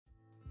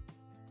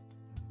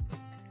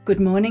Good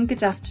morning,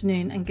 good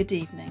afternoon and good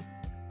evening.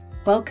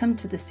 Welcome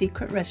to the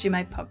Secret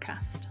Resume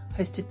podcast,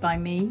 hosted by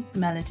me,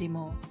 Melody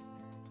Moore.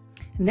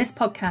 In this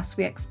podcast,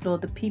 we explore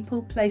the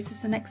people,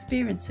 places and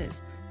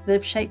experiences that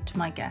have shaped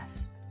my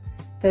guests,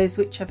 those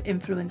which have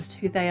influenced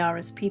who they are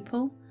as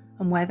people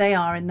and where they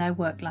are in their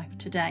work life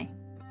today.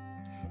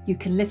 You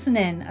can listen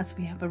in as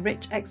we have a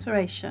rich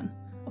exploration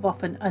of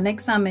often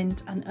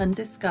unexamined and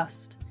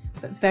undiscussed,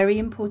 but very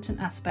important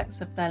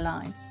aspects of their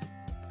lives,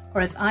 or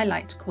as I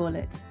like to call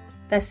it,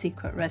 their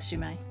secret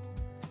resume.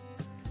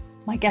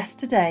 My guest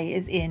today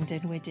is Ian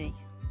Dinwiddy.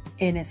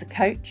 Ian is a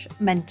coach,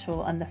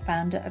 mentor and the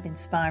founder of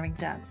Inspiring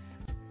Dads.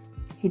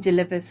 He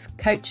delivers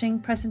coaching,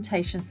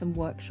 presentations and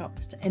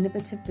workshops to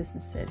innovative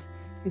businesses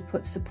who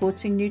put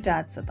supporting new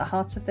dads at the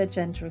heart of their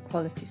gender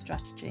equality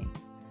strategy,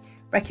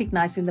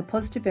 recognising the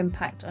positive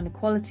impact on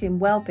equality and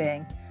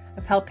well-being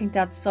of helping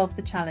dads solve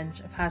the challenge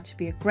of how to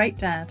be a great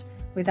dad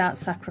without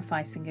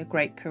sacrificing a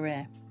great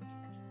career.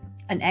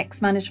 An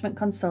ex-management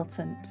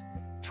consultant,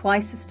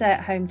 twice a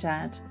stay-at-home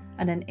dad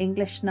and an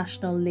English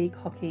National League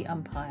hockey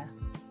umpire.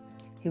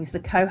 He was the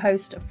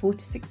co-host of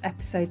 46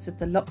 episodes of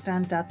the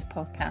Lockdown Dads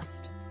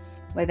podcast,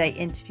 where they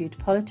interviewed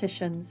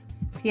politicians,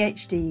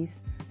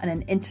 PhDs and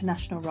an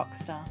international rock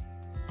star.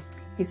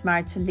 He's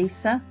married to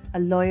Lisa,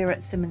 a lawyer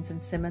at Simmons &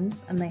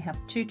 Simmons, and they have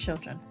 2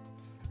 children,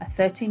 a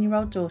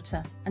 13-year-old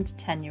daughter and a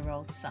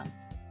 10-year-old son.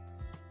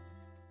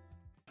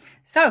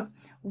 So,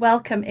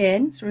 welcome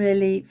Ian. It's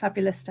really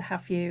fabulous to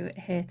have you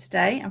here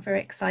today. I'm very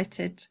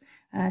excited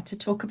to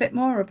talk a bit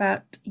more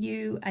about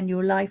you and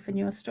your life and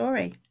your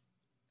story.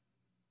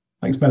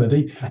 Thanks,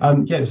 Melody.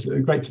 It's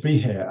great to be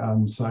here.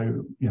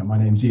 My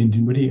name's Ian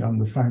Dinwiddy. I'm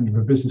the founder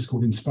of a business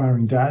called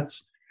Inspiring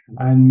Dads,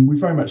 and we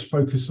very much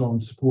focus on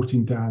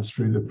supporting dads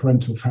through the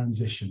parental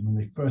transition when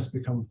they first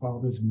become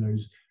fathers in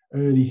those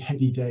early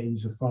heady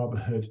days of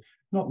fatherhood,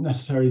 not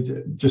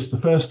necessarily just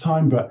the first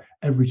time, but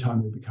every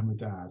time they become a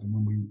dad. And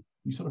when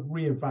we sort of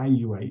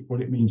reevaluate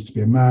what it means to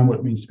be a man, what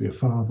it means to be a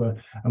father,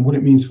 and what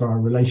it means for our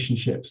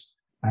relationships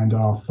and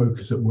our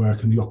focus at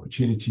work and the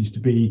opportunities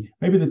to be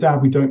maybe the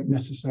dad we don't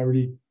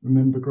necessarily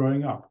remember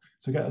growing up.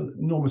 So I get an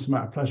enormous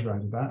amount of pleasure out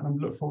of that. And I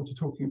look forward to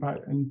talking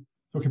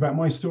about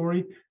my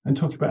story and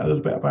talking about a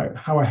little bit about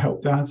how I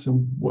help dads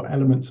and what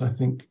elements I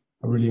think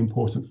are really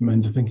important for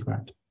men to think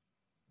about.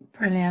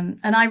 Brilliant.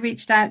 And I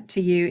reached out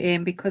to you,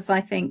 Ian, because I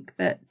think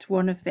that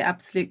one of the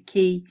absolute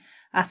key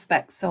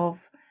aspects of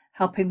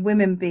helping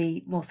women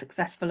be more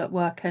successful at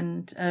work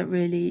and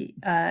really,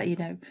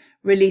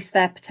 release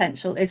their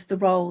potential is the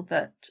role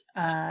that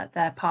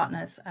their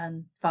partners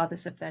and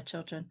fathers of their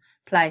children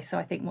play. So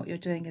I think what you're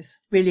doing is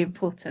really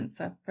important.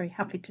 So I'm very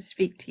happy to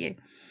speak to you.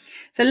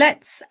 So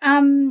let's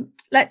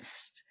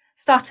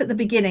start at the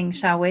beginning,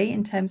 shall we,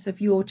 in terms of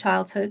your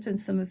childhood and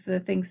some of the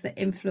things that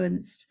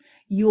influenced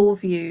your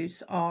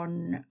views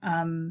on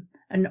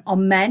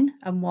men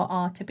and what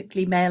are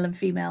typically male and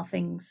female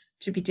things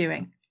to be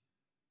doing.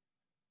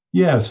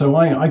 Yeah, so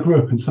I grew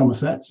up in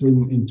Somerset,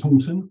 in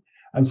Taunton,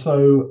 and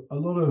so a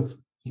lot of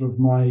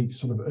my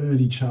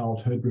early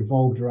childhood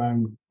revolved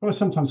around what I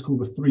sometimes call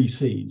the 3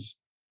 C's.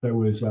 There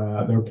were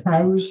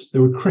cows,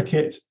 there were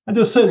cricket, and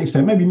to a certain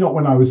extent, maybe not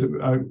when I was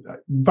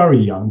very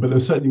young, but there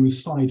certainly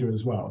was cider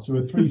as well. So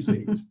there were 3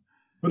 C's.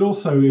 But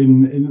also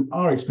in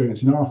our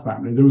experience, in our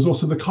family, there was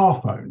also the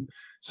car phone.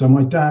 So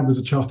my dad was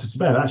a chartered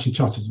surveyor. Actually,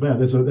 chartered surveyor.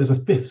 There's a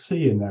 5th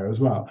C in there as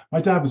well. My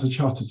dad was a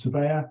chartered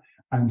surveyor.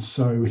 And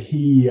so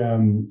he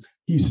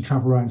used to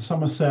travel around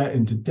Somerset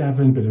into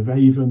Devon, bit of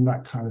Avon,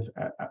 that kind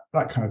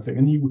of thing.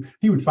 And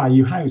he would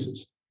value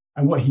houses.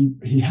 And what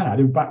he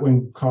had back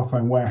when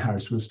Carphone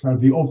Warehouse was kind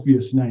of the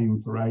obvious name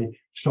for a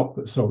shop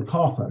that sold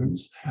car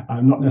phones,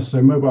 not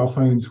necessarily mobile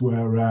phones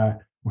were a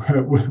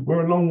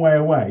long way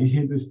away. He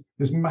had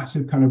this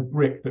massive kind of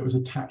brick that was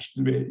attached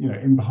to it,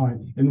 in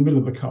the middle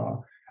of the car.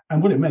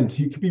 And what it meant,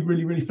 he could be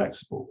really, really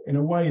flexible in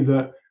a way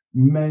that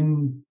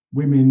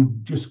women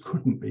just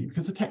couldn't be,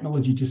 because the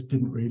technology just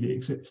didn't really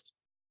exist.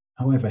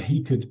 However,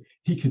 he could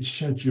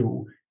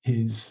schedule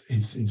his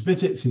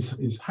visits,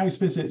 his house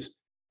visits,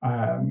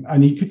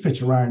 and he could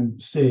fit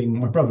around seeing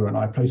my brother and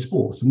I play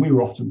sport. And we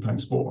were often playing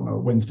sport on a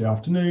Wednesday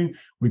afternoon.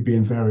 We'd be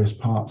in various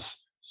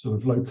parts sort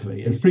of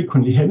locally, and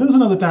frequently him. There was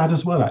another dad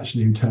as well,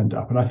 actually, who turned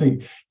up, and I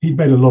think he'd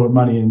made a lot of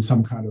money in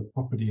some kind of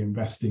property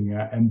investing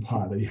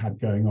empire that he had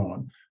going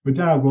on. But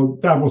dad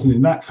wasn't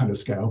in that kind of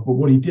scale, but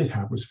what he did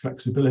have was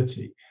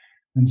flexibility.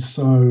 And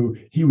so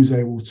he was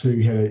able to,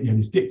 he had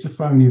his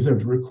dictaphone, he was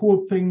able to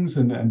record things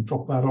and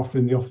drop that off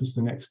in the office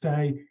the next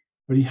day.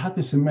 But he had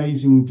this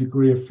amazing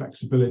degree of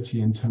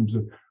flexibility in terms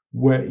of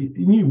where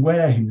he knew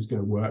where he was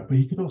going to work, but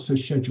he could also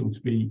schedule to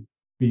be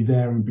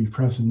there and be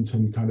present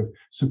and kind of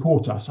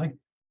support us. I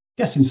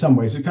guess in some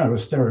ways it's kind of a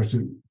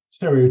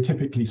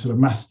stereotypically sort of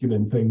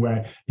masculine thing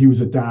where he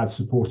was a dad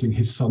supporting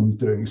his sons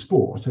doing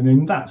sport. And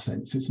in that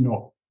sense, it's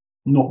not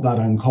that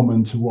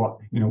uncommon to what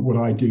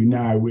I do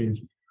now with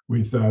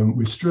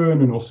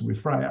Struan and also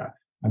with Freya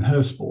and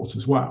her sport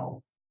as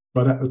well.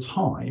 But at the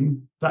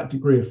time, that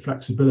degree of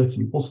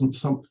flexibility wasn't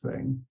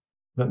something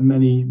that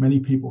many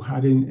people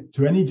had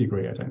to any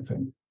degree, I don't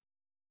think.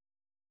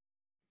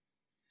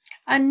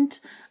 And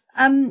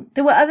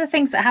there were other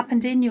things that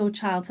happened in your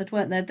childhood,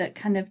 weren't there, that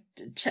kind of,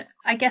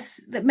 I guess,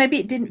 that maybe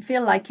it didn't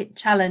feel like it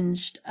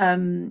challenged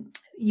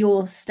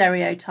your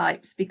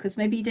stereotypes because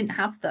maybe you didn't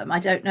have them. I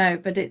don't know.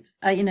 But it's,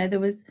 there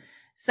was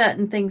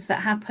certain things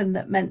that happened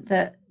that meant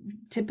that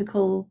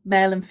typical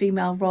male and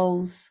female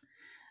roles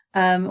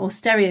or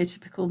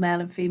stereotypical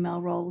male and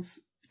female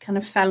roles kind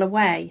of fell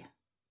away.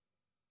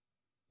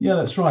 Yeah,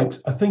 that's right.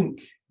 I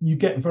think you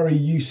get very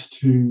used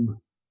to,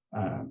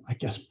 I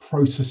guess,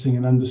 processing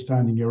and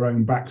understanding your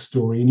own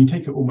backstory, and you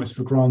take it almost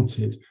for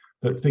granted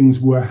that things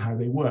were how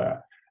they were.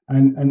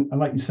 And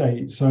like you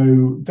say,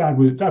 so dad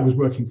was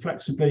working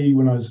flexibly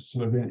when I was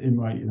sort of in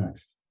my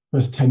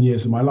first 10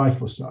 years of my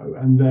life or so.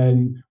 And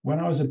then when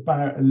I was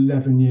about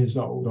 11 years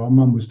old, our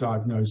mum was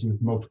diagnosed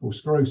with multiple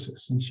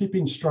sclerosis, and she'd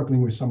been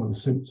struggling with some of the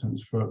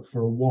symptoms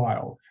for a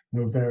while.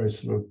 There were various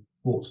sort of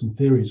thoughts and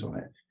theories on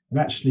it. And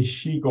actually,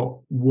 she got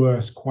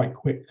worse quite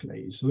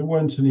quickly. So there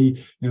weren't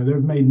any,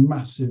 they've made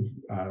massive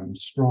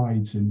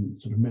strides in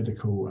sort of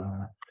medical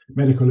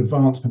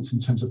advancements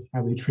in terms of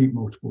how they treat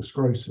multiple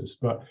sclerosis.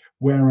 But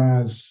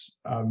whereas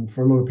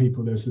for a lot of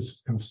people, there's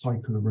this kind of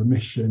cycle of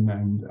remission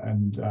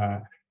and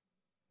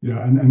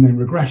then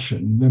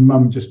regression, then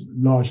mum just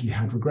largely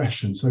had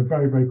regression. So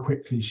very, very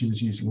quickly, she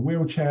was using a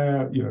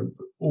wheelchair,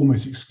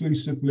 almost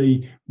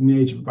exclusively from the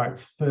age of about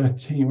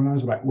 13. When I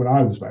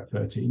was about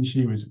 13,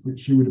 she was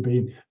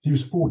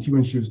 40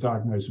 when she was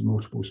diagnosed with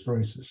multiple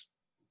sclerosis.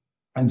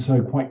 And so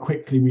quite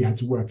quickly, we had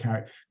to work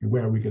out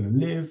where are we going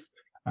to live.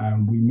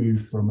 We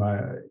moved from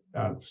a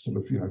sort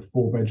of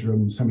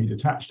 4-bedroom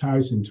semi-detached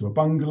house into a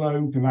bungalow,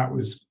 and that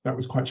was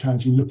quite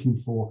challenging. Looking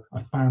for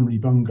a family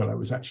bungalow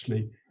was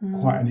actually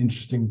quite an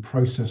interesting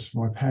process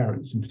for my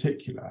parents in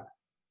particular.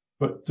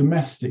 But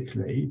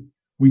domestically,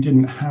 we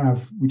didn't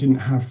have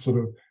sort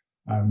of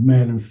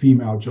male and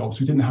female jobs.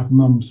 We didn't have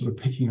mum sort of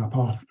picking up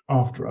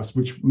after us,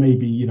 which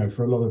maybe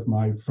for a lot of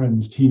my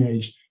friends,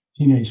 teenage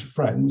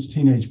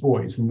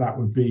boys, and that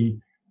would be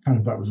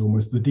that was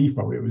almost the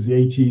default. It was the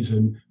 80s,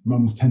 and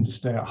mums tend to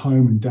stay at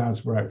home and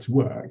dads were out to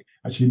work.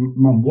 Actually,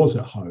 mum was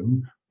at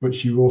home, but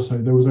there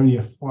was only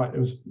there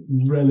was a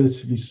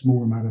relatively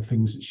small amount of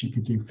things that she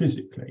could do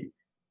physically.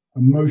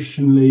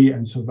 Emotionally,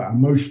 and so that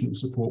emotional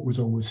support was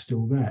always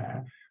still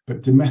there.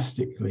 But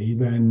domestically,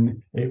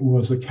 then it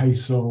was a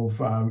case of,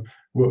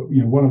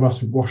 one of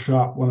us would wash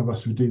up, one of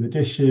us would do the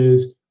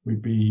dishes.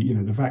 We'd be,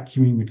 the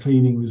vacuuming, the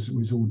cleaning was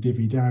all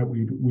divvied out.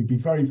 We'd be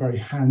very, very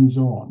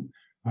hands-on.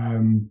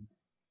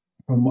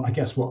 From I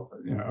guess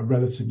a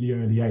relatively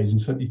early age, and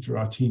certainly through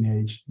our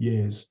teenage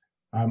years,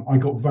 I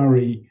got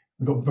very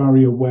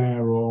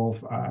aware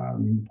of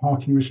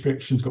parking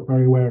restrictions. Got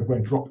very aware of where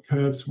drop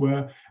curbs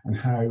were, and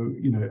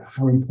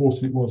how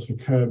important it was for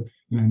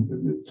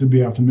to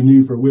be able to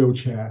manoeuvre a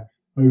wheelchair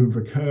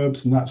over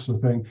curbs and that sort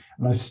of thing.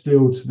 And I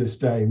still to this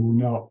day will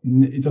not.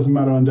 It doesn't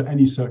matter under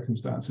any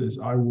circumstances.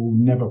 I will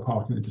never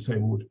park in a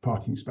disabled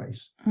parking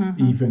space,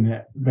 even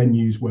at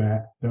venues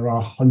where there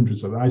are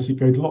hundreds of them. I used to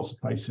go to lots of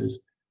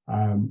places.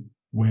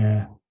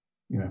 Where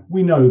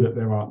we know that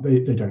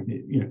they don't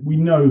need, we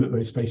know that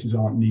those spaces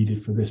aren't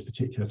needed for this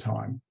particular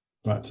time,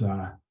 but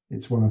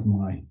it's one of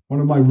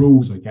my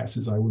rules, I guess,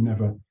 is I will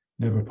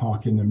never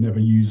park in them, never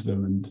use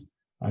them. And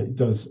it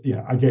does,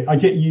 I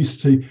get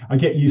used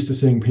to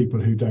seeing people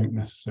who don't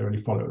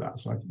necessarily follow that.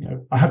 So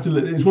I have to,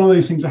 it's one of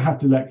those things I have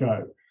to let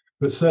go.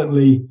 But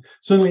certainly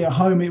at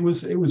home, it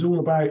was all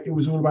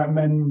about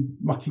men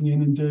mucking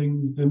in and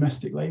doing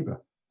domestic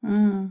labor.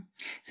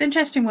 It's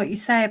interesting what you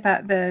say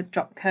about the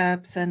drop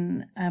curbs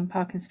and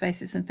parking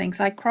spaces and things.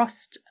 I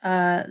crossed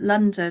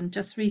London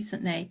just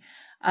recently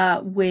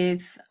and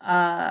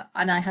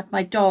I had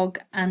my dog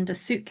and a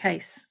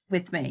suitcase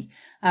with me.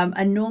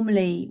 And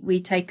normally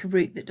we take a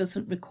route that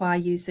doesn't require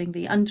using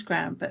the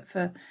underground, but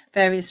for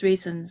various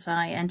reasons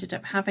I ended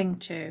up having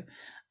to.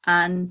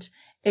 And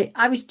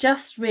I was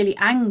just really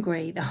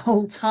angry the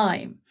whole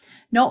time,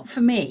 not for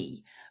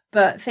me,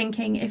 but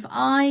thinking if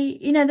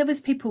there was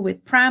people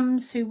with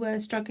prams who were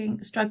struggling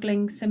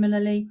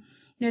similarly,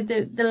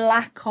 the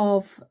lack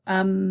of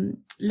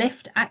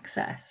lift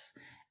access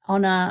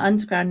on our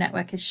underground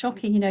network is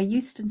shocking.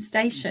 Euston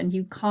Station,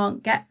 you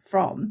can't get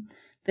from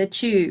the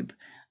tube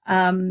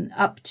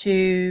up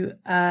to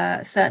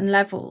certain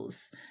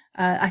levels.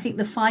 I think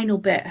the final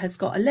bit has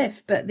got a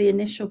lift, but the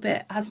initial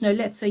bit has no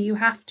lift. So you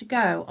have to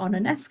go on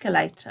an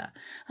escalator.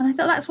 And I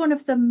thought that's one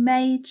of the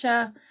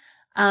major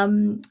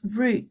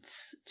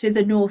routes to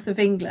the north of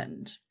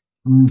England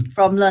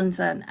from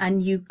London,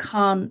 and you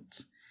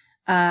can't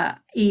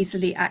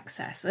easily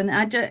access. And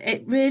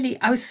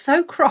I was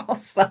so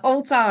cross the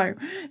whole time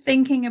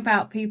thinking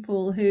about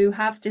people who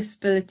have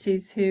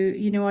disabilities who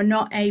are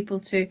not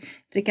able to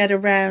get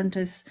around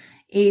as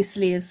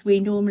easily as we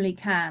normally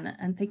can,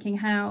 and thinking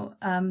how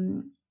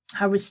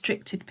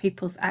restricted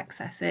people's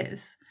access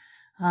is.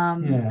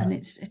 And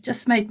it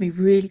just made me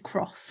really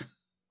cross.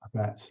 I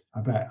bet.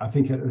 I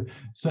think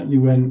certainly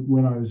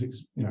when I was,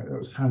 I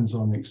was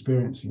hands-on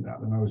experiencing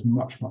that, then I was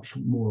much, much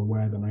more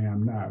aware than I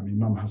am now. I mean,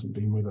 Mum hasn't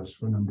been with us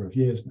for a number of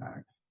years now,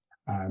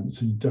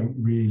 so you don't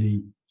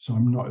really so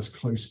I'm not as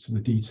close to the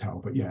detail.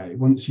 But yeah,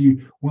 once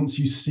you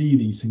see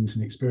these things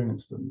and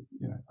experience them,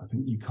 I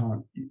think you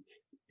can't.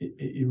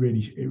 It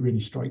really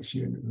strikes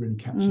you and it really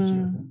catches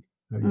you, I think.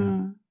 So,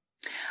 yeah.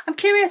 I'm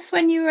curious,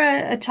 when you were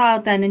a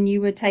child then, and you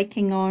were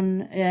taking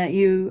on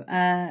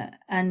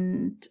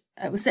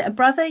was it a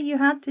brother you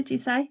had? Did you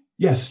say?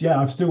 Yes, yeah,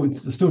 I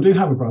still do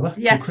have a brother.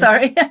 Yeah,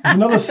 sorry.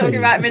 Another talking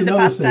about him in the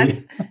past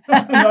tense.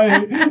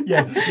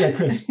 Yeah.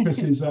 Chris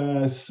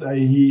is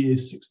he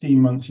is 16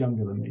 months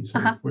younger than me,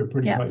 so we're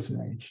pretty close in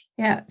age.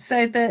 Yeah.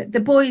 So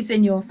the boys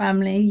in your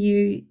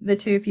family, the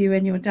two of you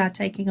and your dad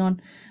taking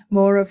on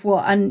more of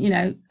what,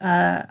 and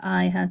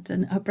I had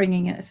an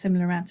upbringing at a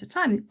similar amount of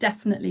time. It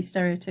definitely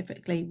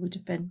stereotypically would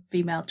have been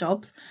female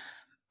jobs.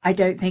 I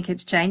don't think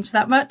it's changed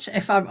that much,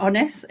 if I'm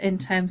honest, in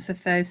terms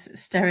of those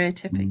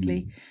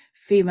stereotypically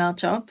female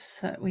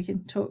jobs. We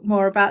can talk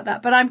more about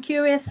that, but I'm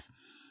curious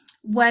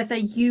whether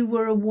you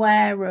were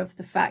aware of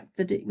the fact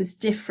that it was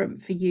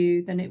different for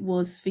you than it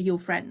was for your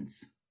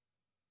friends.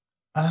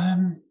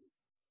 I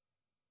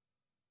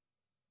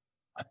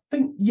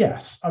think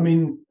yes. I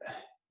mean,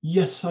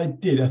 yes, I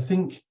did. I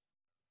think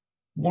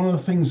one of the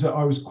things that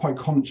I was quite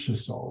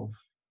conscious of,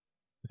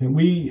 I think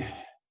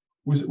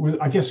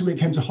I guess when it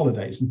came to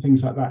holidays and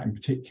things like that in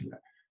particular.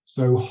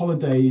 So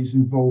holidays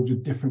involved a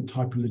different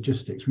type of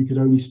logistics. We could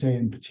only stay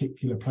in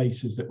particular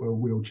places that were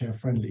wheelchair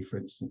friendly, for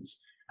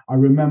instance. I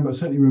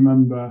certainly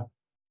remember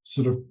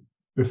sort of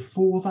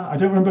before that. I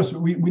don't remember. So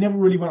we never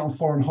really went on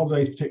foreign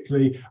holidays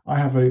particularly. I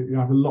have a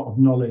lot of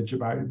knowledge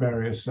about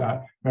various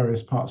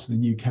parts of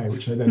the UK,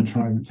 which I then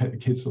try and take the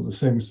kids on the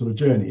same sort of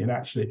journey. And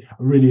actually, I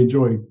really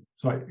enjoy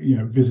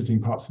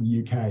visiting parts of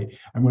the UK.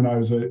 And when I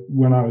was a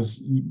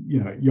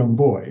young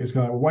boy, it's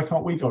kind of, well, why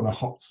can't we go on a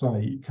hot,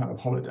 sunny kind of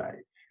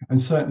holiday? And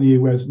certainly,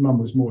 whereas Mum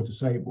was more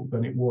disabled,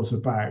 then it was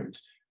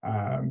about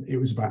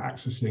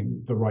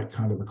accessing the right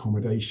kind of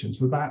accommodation.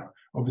 So that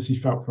obviously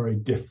felt very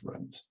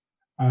different.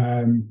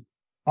 I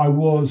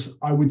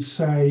would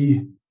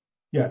say,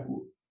 yeah,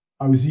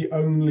 I was the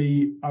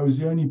only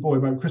boy.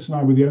 But Chris and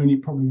I were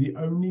probably the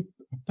only.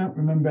 I don't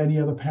remember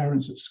any other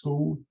parents at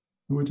school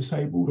who were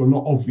disabled, or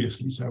not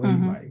obviously so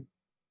anyway.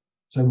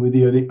 So we're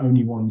the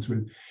only ones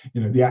with,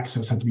 the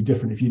access had to be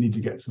different. If you need to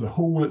get to the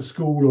hall at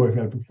school, or if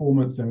you had a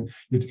performance, then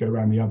you had to go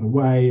around the other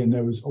way. And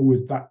there was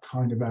always that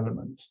kind of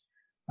element.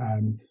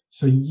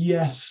 So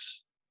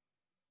yes,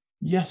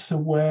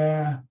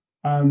 aware.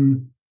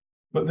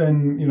 But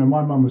then,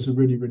 my mum was a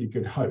really, really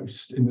good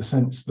host in the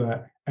sense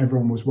that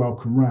everyone was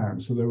welcome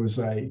round. So there was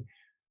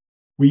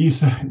we used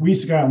to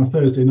go out on a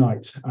Thursday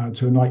night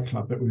to a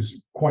nightclub that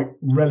was quite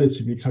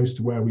relatively close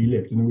to where we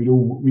lived, and then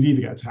we'd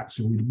either get a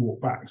taxi or we'd walk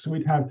back. So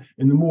we'd have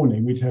in the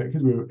morning,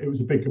 because it was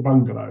a big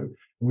bungalow and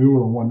we were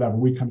all on one level,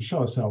 we'd kind of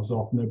shut ourselves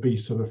off, and there'd be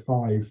sort of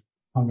 5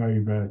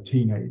 hungover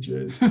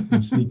teenagers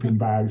in sleeping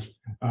bags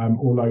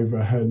all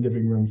over her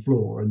living room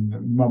floor. And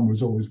Mum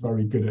was always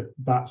very good at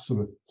that sort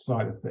of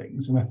side of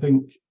things. And I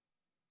think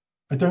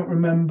I don't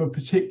remember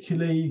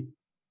particularly.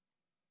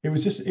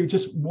 It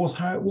just was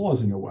how it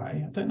was in a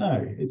way. I don't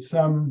know. It's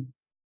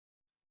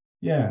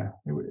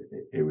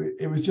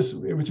it was just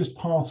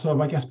part of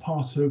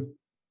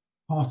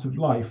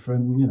life.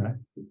 And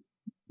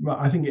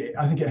I think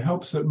it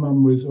helps that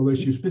Mum was, although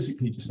she was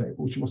physically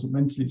disabled, she wasn't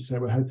mentally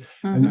disabled.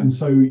 And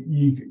so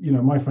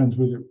my friends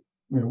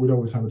would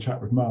always have a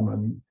chat with Mum,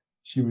 and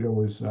she would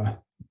always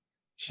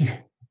she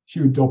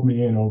would dob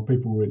me in, or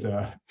people would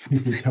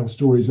tell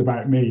stories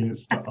about me and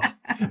stuff.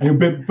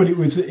 But it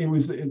was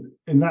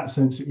in that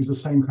sense, it was the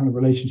same kind of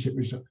relationship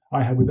which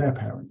I had with their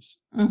parents.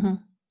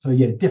 So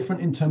yeah,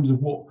 different in terms of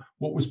what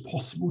was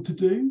possible to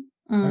do,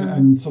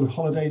 and sort of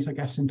holidays, I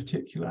guess, in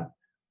particular.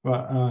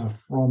 But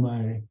from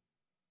a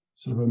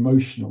sort of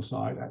emotional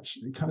side,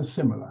 actually, kind of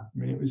similar. I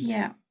mean, it was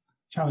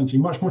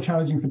challenging, much more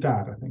challenging for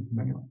Dad, I think, in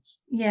many ways.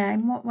 Yeah,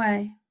 in what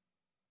way?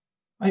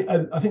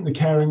 I think the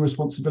caring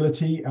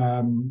responsibility,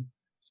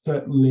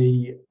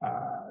 certainly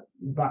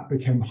that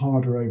became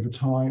harder over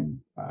time.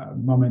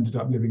 Mum ended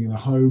up living in a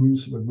home with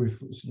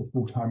sort of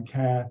full-time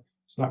care,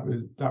 so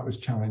that was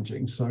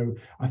challenging. So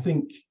I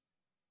think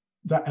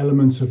that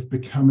element of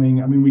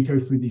becoming, I mean, we go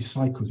through these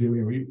cycles. I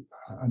know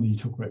we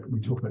talk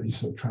about these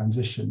sort of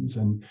transitions,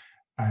 and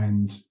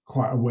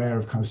quite aware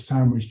of kind of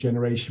sandwich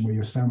generation, where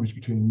you're sandwiched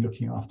between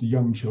looking after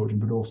young children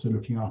but also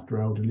looking after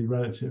elderly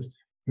relatives.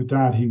 For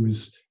Dad, he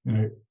was,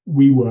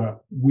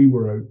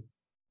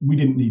 we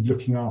didn't need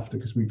looking after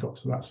because we got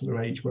to that sort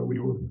of age where we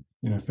were,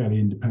 fairly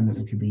independent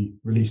and could be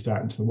released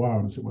out into the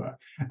wild, as it were.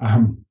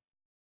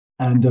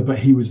 But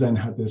he was then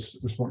had this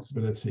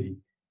responsibility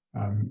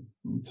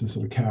to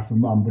sort of care for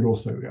Mum, but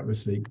also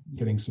obviously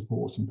getting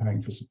support and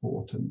paying for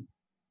support and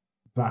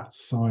that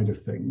side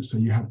of things. So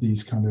you have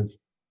these kind of,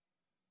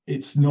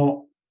 it's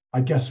not,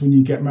 I guess when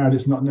you get married,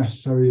 it's not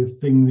necessarily the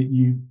thing that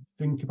you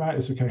think about.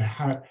 It's okay,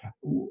 how,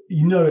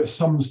 at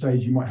some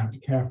stage you might have to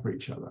care for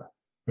each other,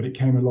 but it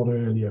came a lot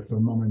earlier for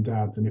Mum and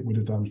Dad than it would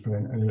have done for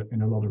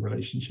in a lot of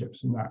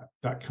relationships, and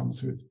that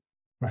comes with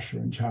pressure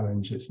and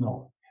challenge. It's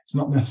not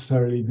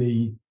necessarily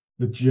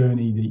the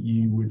journey that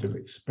you would have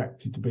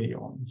expected to be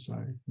on.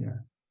 So yeah.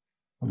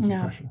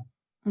 constant pressure.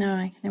 No,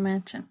 I can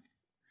imagine.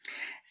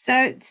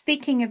 So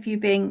speaking of you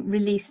being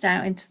released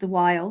out into the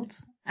wild,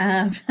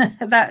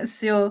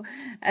 that's your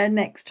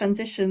next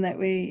transition that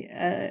we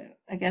are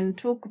going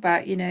to talk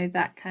about,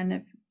 that kind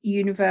of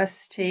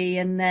university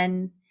and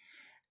then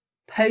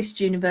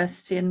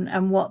post-university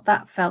and what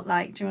that felt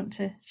like. Do you want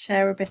to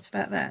share a bit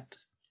about that?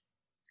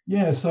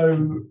 Yeah,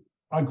 so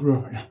I grew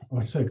up,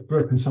 like I said,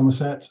 in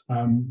Somerset.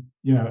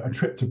 A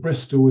trip to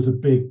Bristol was a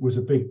big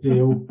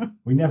deal.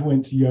 We never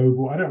went to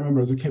Yeovil. I don't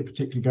remember as a kid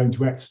particularly going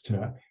to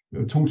Exeter.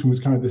 Taunton was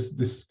kind of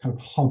this kind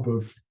of hub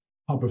of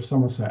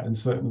Somerset, and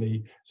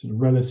certainly sort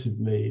of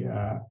relatively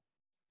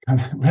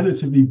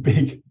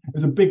big. It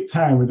was a big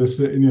town with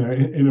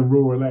in a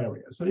rural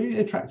area, so it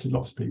attracted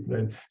lots of people.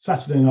 And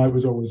Saturday night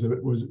was always a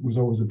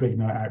big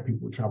night out.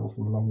 People would travel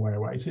from a long way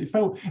away, so it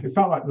felt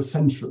like the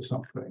centre of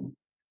something.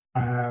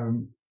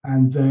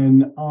 And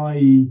then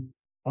I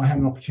had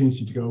an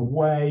opportunity to go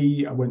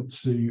away. I went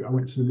to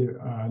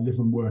live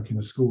and work in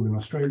a school in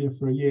Australia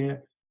for a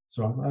year.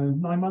 So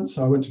 9 months.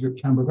 So I went to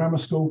Canberra Grammar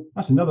School.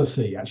 That's another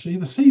C, actually.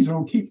 The C's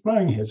all keep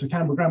flowing here. So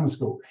Canberra Grammar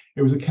School.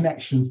 It was a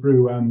connection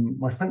through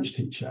my French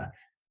teacher,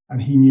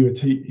 and he knew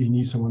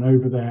someone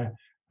over there,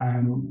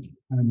 and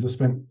I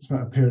spent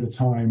a period of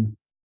time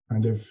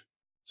kind of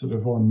sort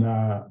of on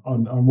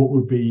what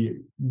would be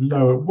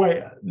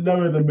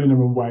lower than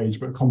minimum wage,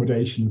 but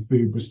accommodation and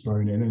food was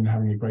thrown in, and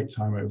having a great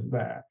time over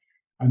there.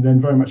 And then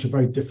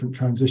very different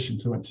transition.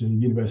 So I went to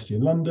University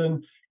in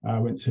London. I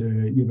went to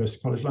University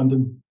College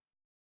London.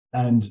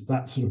 And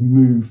that sort of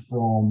move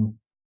from,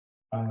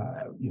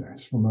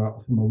 it's from a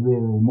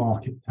rural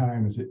market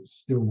town as it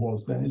still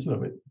was then.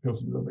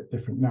 Feels a little bit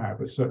different now,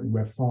 but certainly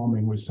where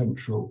farming was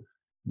central,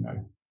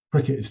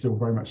 cricket is still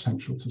very much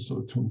central to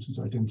sort of Taunton's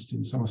identity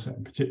in Somerset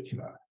in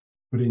particular.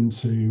 But I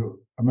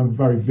remember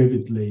very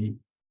vividly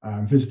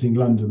visiting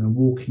London and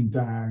walking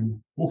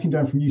down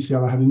from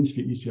UCL. I had an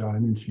interview at UCL,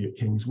 an interview at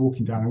King's.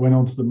 Walking down, I went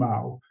onto the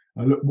Mall.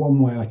 I looked one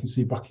way and I could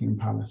see Buckingham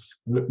Palace.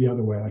 I looked the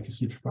other way and I could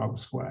see Trafalgar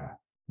Square.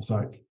 It's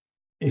like,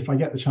 if I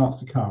get the chance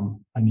to come,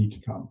 I need to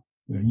come.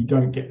 You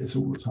don't get this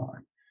all the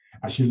time.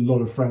 Actually, a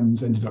lot of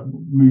friends ended up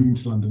moving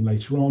to London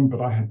later on, but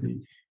I had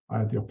the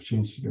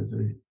opportunity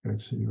to go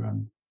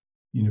to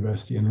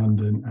university in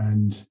London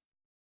and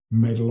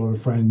made a lot of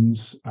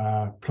friends,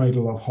 played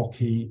a lot of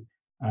hockey,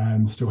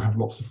 still have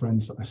lots of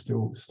friends that I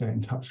still stay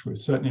in touch with,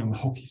 certainly on the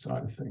hockey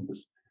side of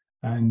things.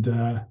 And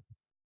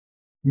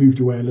moved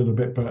away a little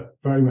bit, but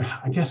very much,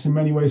 I guess in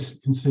many ways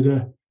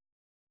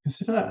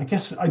I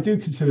guess I do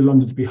consider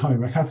London to be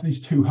home. I have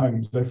these two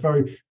homes. They're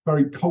very,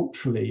 very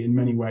culturally, in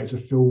many ways, I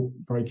feel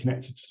very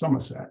connected to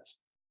Somerset,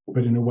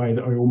 but in a way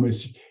that I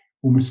almost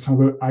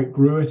kind of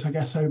outgrew it, I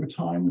guess, over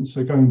time. And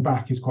so going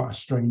back is quite a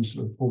strange,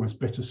 sort of almost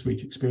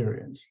bittersweet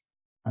experience.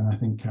 And I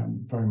think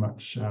very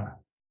much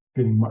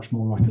feeling much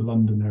more like a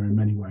Londoner in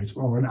many ways,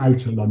 or an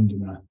outer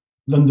Londoner.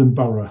 London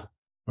Borough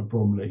of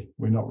Bromley.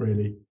 We're not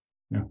really,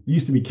 it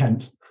used to be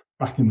Kent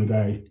back in the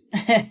day.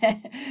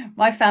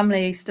 My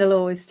family still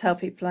always tell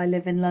people I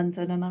live in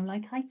London, and I'm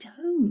like, I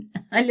don't.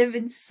 I live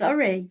in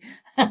Surrey.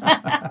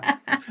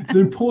 It's an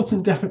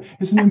important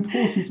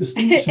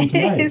distinction to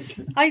make.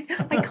 I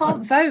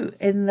can't vote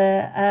in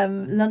the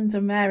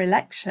London mayor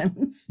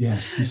elections.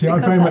 Yes, you see, I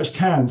very much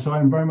can. So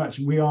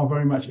we are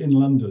very much in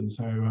London.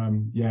 So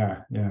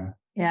yeah.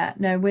 Yeah,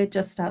 no, we're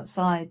just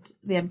outside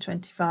the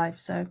M25,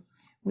 so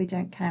we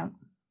don't count.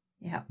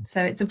 Yeah,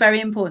 so it's a very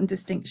important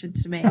distinction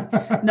to me.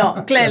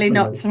 Not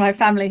to my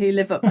family who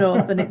live up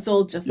north, and it's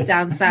all just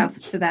down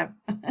south to them.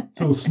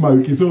 It's all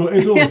smoke. It's all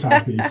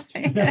southeast.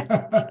 I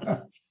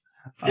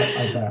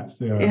bet.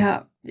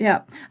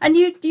 Yeah. And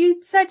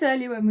you said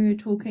earlier when we were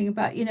talking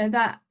about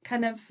that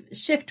kind of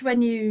shift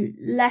when you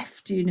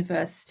left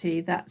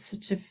university, that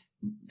sort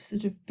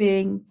of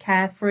being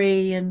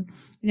carefree and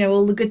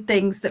all the good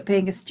things that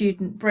being a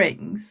student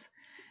brings.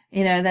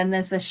 Then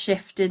there's a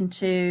shift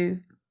into,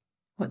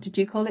 what did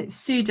you call it?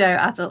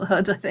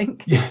 Pseudo-adulthood, I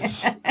think.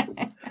 Yes.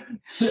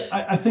 So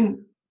I think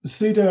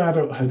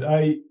pseudo-adulthood,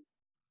 I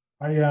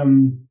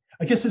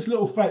guess there's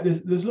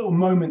little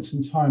moments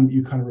in time that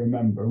you kind of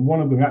remember. And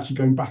one of them, actually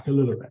going back a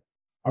little bit,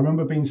 I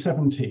remember being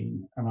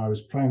 17 and I was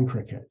playing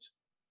cricket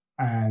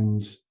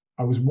and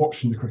I was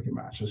watching the cricket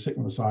match. I was sitting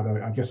on the side.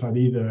 I guess I'd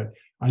either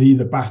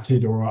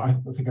batted, or I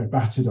think I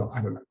batted, or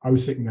I don't know. I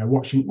was sitting there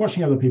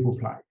watching other people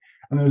play.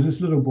 And there was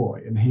this little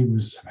boy, and he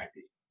was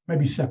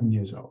maybe 7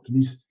 years old,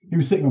 and he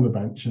was sitting on the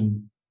bench,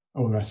 and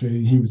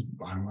he was,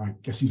 I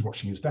guess he's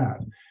watching his dad.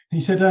 And he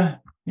said,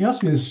 he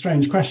asked me this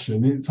strange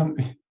question. It's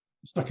something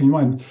stuck in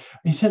your mind.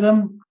 He said,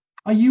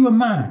 "Are you a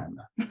man?"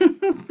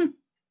 I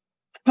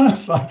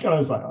was like, I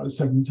was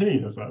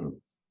 17. I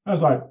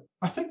was like,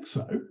 I think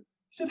so.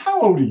 He said,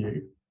 "How old are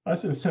you?" I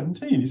said,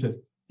 17. He said,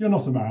 "You're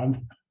not a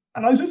man."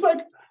 And I was just like,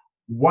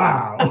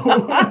 wow. It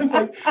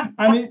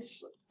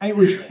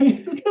was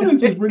kind of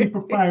this really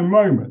profound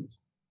moment.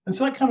 And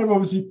so that kind of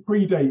obviously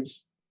predates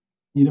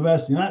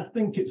university. And I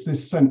think it's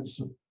this sense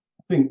of,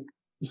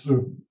 sort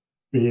of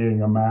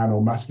being a man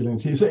or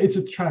masculinity. It's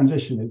a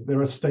transition.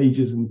 There are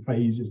stages and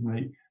phases,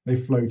 and they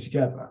flow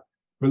together.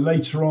 But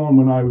later on,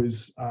 when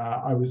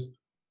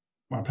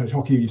when I played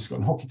hockey, we used to go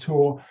on a hockey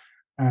tour,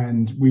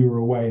 and we were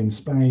away in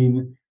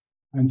Spain.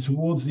 And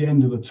towards the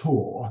end of the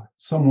tour,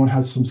 someone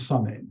had some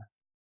sun in,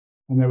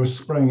 and they were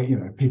spraying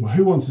it. People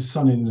who wanted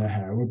sun in their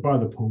hair were by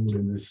the pool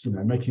in this,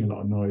 making a lot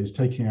of noise,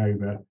 taking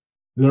over.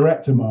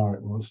 Director Mar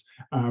it was,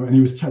 and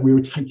we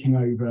were taking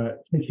over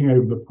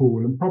the pool,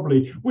 and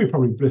we were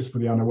probably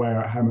blissfully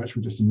unaware of how much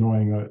we're just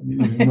annoying all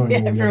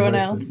everyone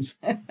else.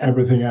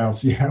 Everything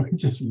else, we're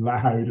just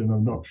loud and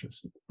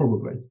obnoxious.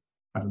 Probably,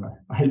 I don't know.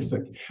 I hate to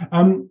think.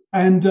 And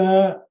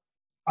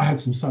I had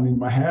some sun in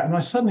my hair, and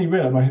I suddenly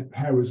realized my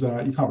hair was.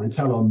 You can't really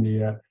tell on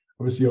the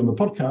obviously on the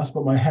podcast,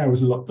 but my hair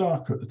was a lot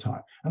darker at the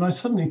time. And I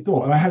suddenly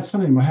thought, and I had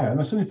sun in my hair, and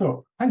I suddenly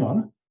thought, hang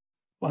on.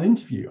 An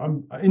interview.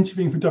 I'm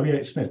interviewing for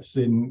WH Smith's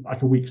in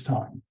like a week's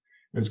time.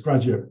 It was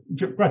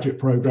graduate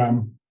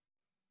program.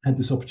 Had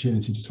this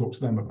opportunity to talk to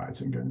them about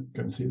it and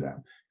go and see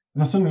them.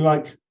 And I suddenly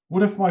like,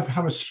 what if I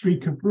have a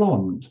streak of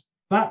blonde?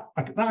 That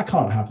I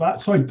can't have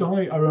that. So I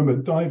remember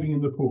diving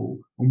in the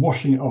pool and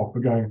washing it off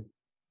and going,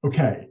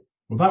 okay,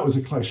 well that was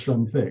a close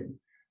run thing.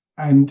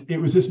 And it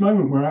was this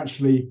moment where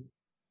actually,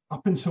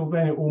 up until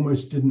then, it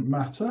almost didn't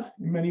matter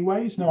in many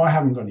ways. Now I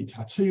haven't got any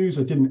tattoos.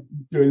 I didn't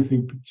do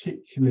anything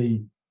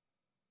particularly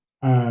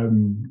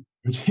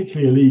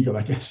illegal,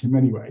 I guess, in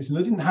many ways. And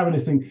I didn't have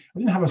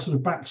a sort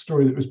of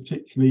backstory that was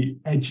particularly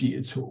edgy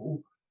at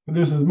all. But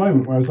there was this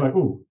moment where I was like,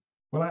 oh,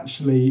 well,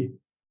 actually,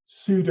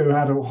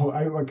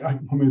 pseudo-adulthood,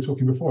 when we were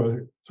talking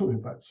before, talking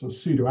about sort of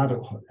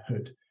pseudo-adulthood,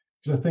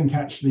 because I think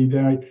actually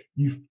there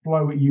you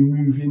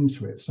move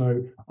into it.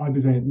 So I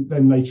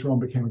then later on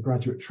became a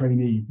graduate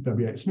trainee for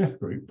WH Smith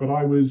Group, but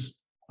I was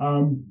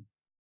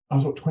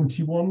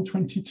 21,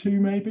 22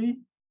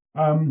 maybe.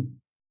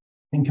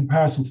 In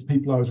comparison to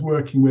people I was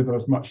working with, I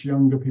was much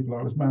younger, people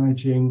I was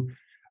managing,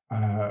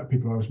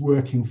 people I was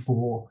working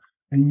for.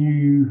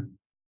 And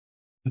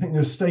I think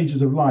there's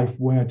stages of life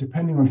where,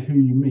 depending on who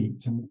you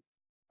meet and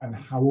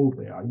how old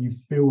they are, you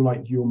feel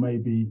like you're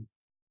maybe,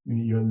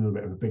 you're a little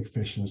bit of a big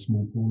fish in a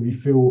small pool. You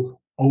feel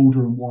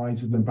older and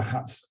wiser than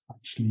perhaps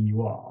actually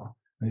you are.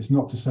 And it's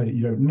not to say that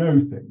you don't know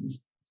things.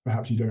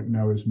 Perhaps you don't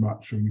know as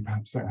much, or you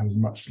perhaps don't have as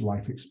much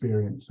life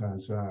experience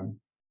as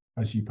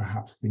you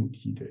perhaps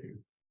think you do.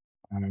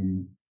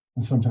 And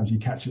sometimes you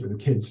catch it with the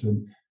kids.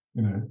 And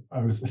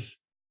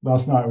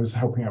last night I was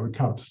helping out with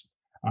cubs.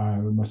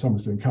 My son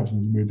was doing cubs,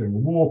 and we were doing a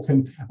walk.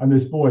 And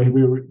this boy,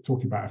 we were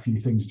talking about a few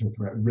things, talking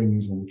about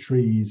rings on the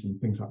trees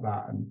and things like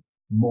that, and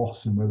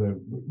moss, and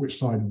which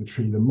side of the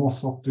tree the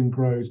moss often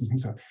grows and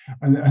things like that.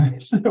 And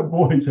this little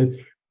boy said,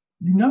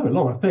 "You know a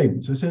lot of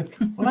things." I said,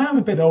 "Well, I am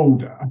a bit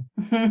older.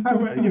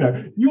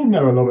 You'll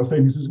know a lot of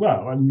things as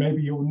well, and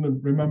maybe you'll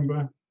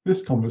remember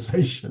this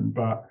conversation."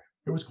 But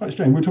it was quite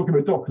strange. We were talking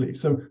about dock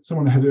leaves. So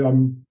someone had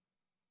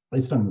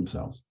they'd stung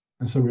themselves,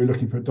 and so we were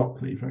looking for a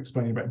dock leaf and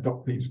explaining about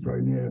dock leaves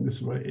growing here, and this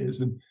is what it is,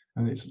 and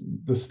it's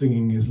the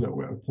stinging is a little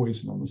bit of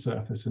poison on the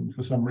surface, and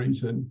for some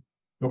reason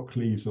dock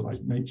leaves are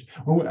like nature.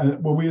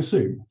 Well, we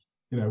assume,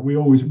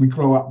 we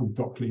grow up with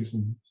dock leaves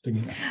and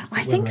stinging.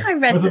 I think I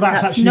read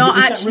that's not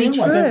actually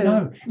true. I don't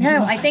know.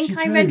 No, I think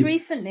I read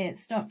recently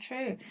it's not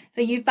true.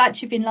 So you've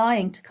actually been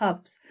lying to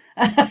cubs.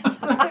 There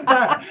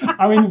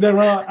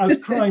are, as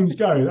crimes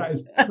go, that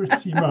is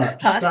pretty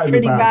much. That's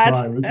pretty bad.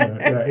 Crime, isn't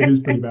it? Yeah, it is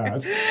pretty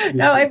bad.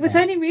 It was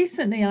only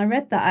recently I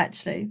read that,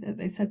 actually, that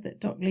they said that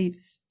dock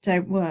leaves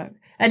don't work.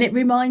 And it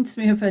reminds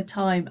me of a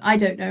time, I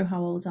don't know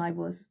how old I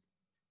was.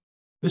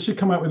 This should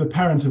come out with a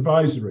parent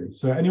advisory.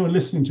 So anyone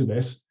listening to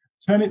this,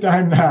 turn it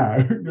down now.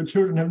 Your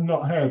children have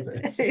not heard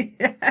this.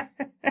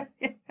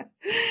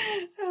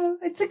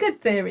 It's a good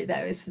theory,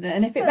 though, isn't it?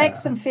 And if it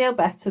makes them feel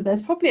better,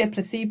 there's probably a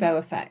placebo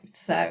effect.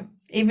 So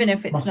even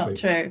if it's not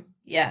true,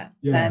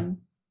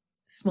 then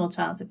small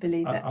child would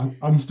believe it.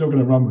 I'm still going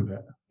to run with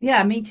it.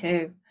 Yeah, me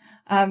too.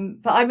 But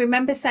I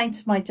remember saying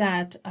to my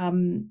dad,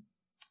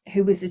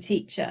 who was a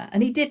teacher,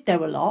 and he did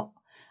know a lot.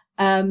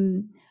 I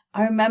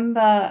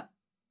remember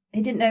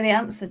he didn't know the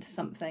answer to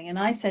something, and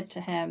I said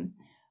to him,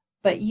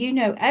 "But you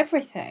know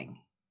everything.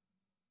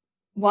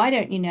 Why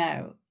don't you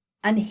know?"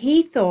 And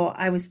he thought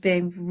I was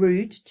being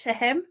rude to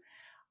him.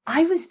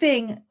 I was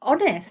being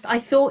honest. I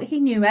thought he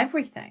knew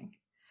everything.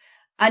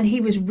 And he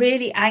was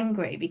really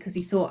angry because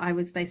he thought I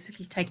was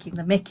basically taking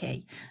the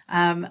mickey.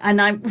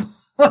 And I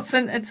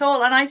wasn't at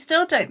all. And I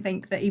still don't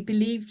think that he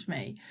believed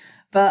me.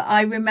 But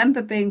I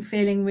remember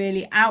feeling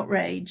really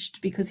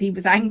outraged because he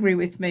was angry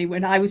with me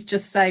when I was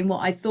just saying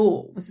what I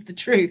thought was the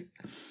truth.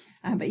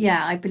 But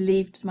yeah, I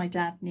believed my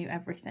dad knew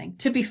everything.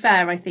 To be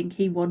fair, I think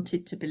he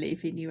wanted to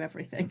believe he knew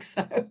everything.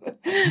 So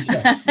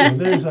yes,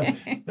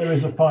 there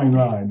is a fine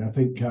line. I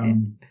think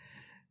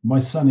my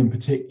son in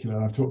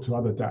particular, I've talked to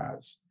other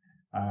dads.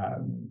 My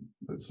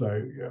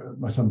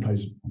son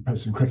plays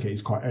some cricket.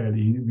 He's quite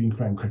early. He's been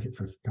playing cricket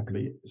for a couple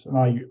of years, and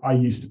I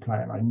used to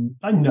play, and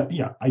I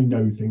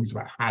know things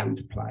about how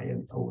to play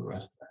and all the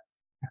rest of it.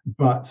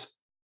 But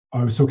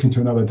I was talking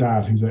to another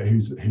dad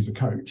who's a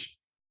coach.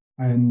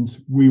 And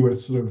we were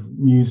sort of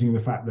musing the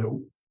fact that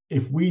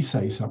if we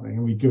say something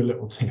and we give a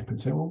little tip and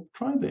say, "Well,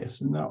 try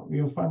this, and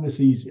you'll find this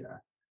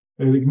easier,"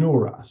 they'll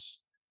ignore us.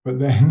 But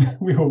then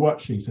we were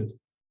watching, he said,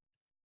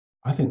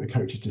 I think the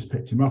coach has just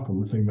picked him up on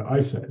the thing that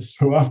I said.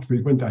 So after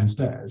we went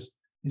downstairs,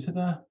 he said,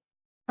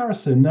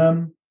 Harrison,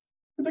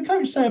 did the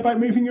coach say about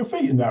moving your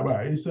feet in that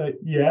way? He said,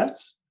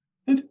 yes.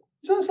 Is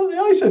that something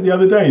I said the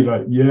other day? He's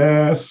like,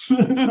 yes.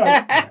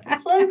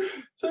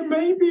 So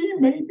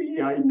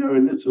maybe I know a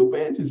little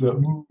bit. Is that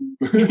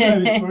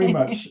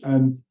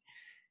and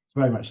it's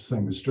very much the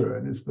same as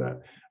Struan, is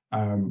that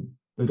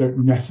they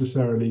don't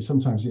necessarily.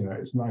 Sometimes, you know,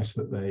 it's nice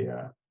that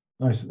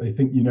they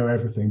think you know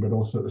everything, but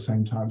also at the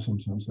same time,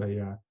 sometimes they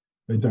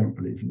don't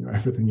believe you know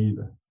everything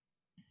either.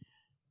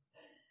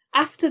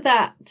 After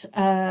that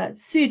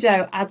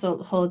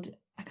pseudo-adulthood,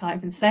 I can't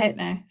even say it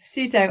now,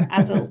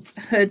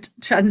 pseudo-adulthood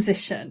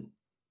transition,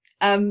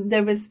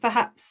 there was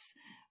perhaps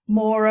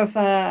more of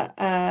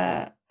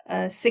a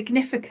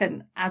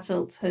significant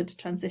adulthood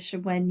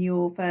transition when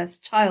your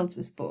first child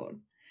was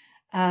born.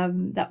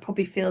 That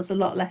probably feels a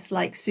lot less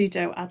like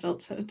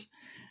pseudo-adulthood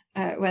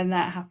when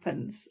that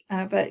happens.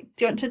 But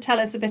do you want to tell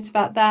us a bit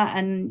about that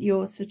and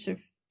your sort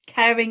of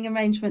caring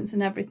arrangements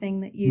and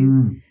everything that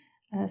you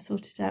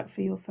sorted out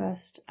for your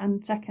first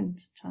and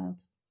second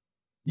child?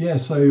 Yeah,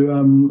 so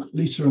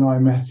Lisa and I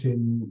met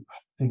in, I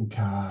think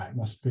it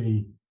must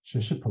be, I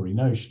should probably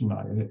know, shouldn't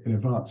I, in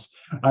advance.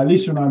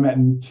 Lisa and I met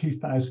in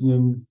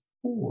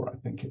 2004, I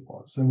think it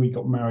was, and we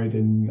got married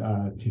in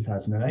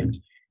 2008.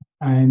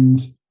 And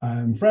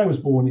Freya was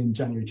born in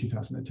January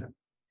 2010.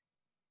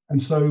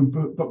 And so,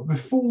 but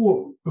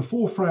before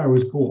Freya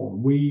was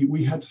born,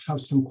 we had to have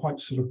some quite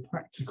sort of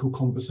practical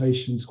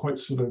conversations, quite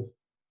sort of,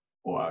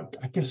 or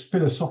I guess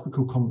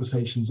philosophical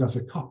conversations as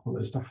a couple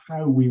as to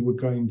how we were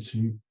going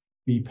to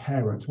be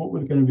parents, what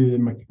were going to be the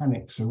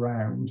mechanics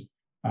around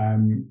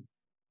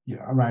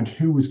around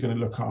who was going to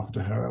look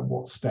after her at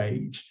what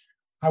stage,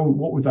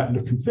 what would that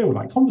look and feel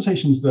like?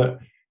 Conversations that,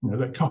 you know,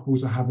 that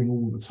couples are having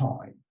all the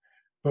time.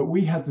 But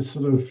we had this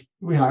sort of,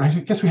 I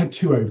guess we had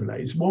two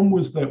overlays. One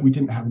was that we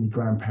didn't have any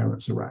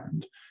grandparents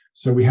around.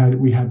 So we had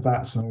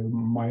that. So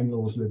my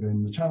in-laws live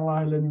in the Channel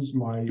Islands.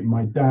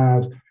 My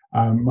dad,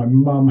 my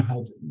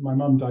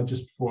mum died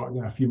just before,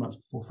 a few months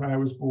before Freya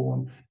was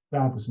born.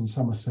 Dad was in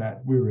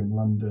Somerset. We were in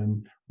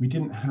London. We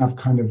didn't have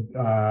kind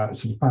of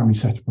sort of family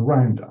setup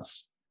around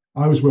us.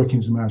 I was working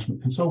as a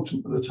management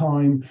consultant at the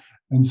time,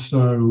 and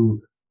so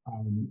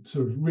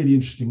sort of really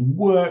interesting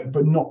work,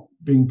 but not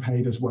being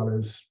paid as well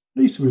as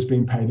Lisa was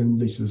being paid, and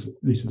Lisa's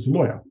a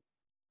lawyer.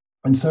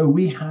 And so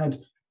we had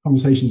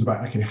conversations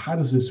about, okay, how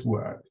does this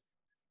work?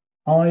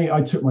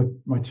 I took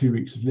my 2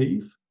 weeks of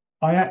leave.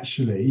 I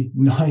actually,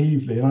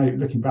 naively, and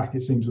looking back,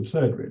 it seems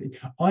absurd really,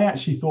 I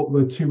actually thought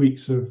the 2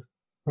 weeks of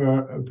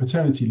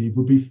paternity leave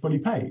would be fully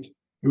paid.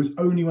 It was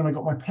only when I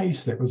got my pay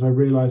slip as I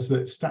realized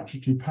that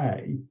statutory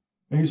pay,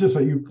 and it's just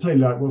like, you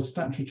clearly like, well,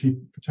 statutory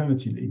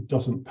paternity leave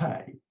doesn't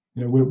pay.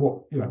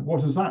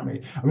 What does that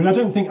mean? I mean, I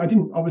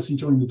didn't obviously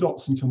join the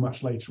dots until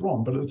much later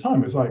on, but at the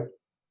time it was like,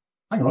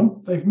 hang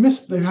on, they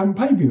haven't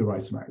paid me the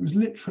right amount. It was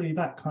literally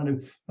that kind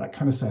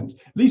of sense.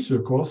 Lisa,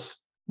 of course,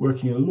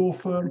 working in a law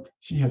firm,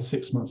 she had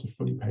 6 months of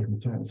fully paid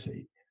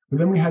maternity. But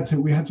then we had to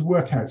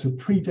work out, so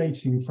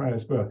predating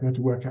Freya's birth, we had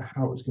to work out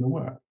how it was going to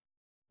work.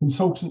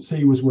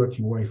 Consultancy was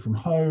working away from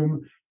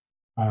home.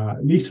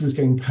 Lisa was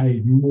getting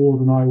paid more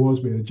than I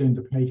was. We had a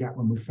gender pay gap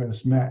when we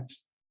first met.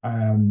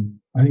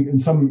 I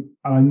think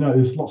I know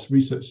there's lots of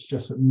research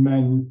suggests that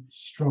men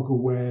struggle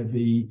where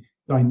the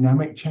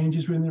dynamic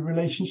changes within the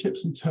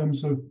relationships in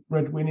terms of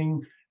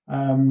breadwinning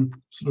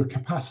sort of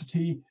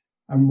capacity,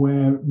 and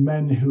where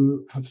men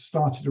who have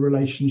started a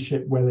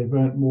relationship where they've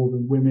earned more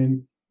than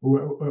women,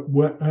 or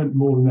earned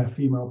more than their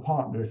female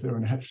partner if they're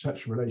in a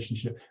heterosexual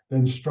relationship,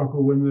 then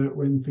struggle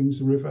when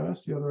things are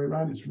reversed the other way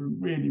around. It's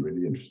really,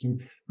 really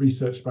interesting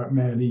research about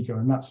male ego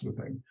and that sort of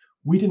thing.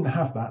 We didn't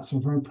have that. So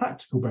from a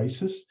practical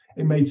basis,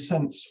 it made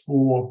sense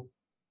for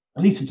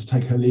Lisa to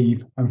take her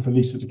leave and for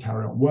Lisa to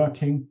carry on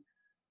working.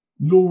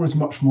 Law is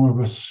much more of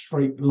a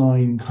straight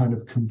line kind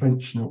of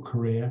conventional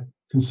career.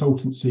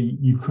 Consultancy,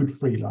 you could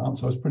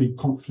freelance. I was pretty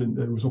confident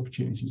there was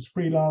opportunities to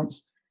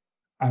freelance,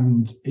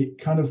 and it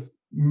kind of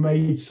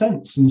made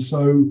sense. And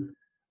so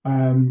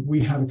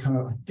we had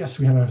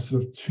a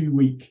sort of 2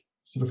 week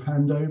sort of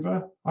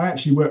handover. I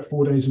actually worked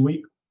 4 days a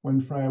week when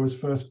Freya was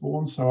first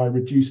born, so I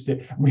reduced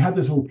it. And we had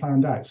this all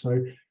planned out.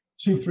 So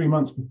 2-3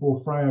 months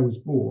before Freya was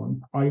born,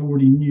 I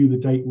already knew the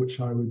date which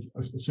I would,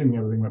 assuming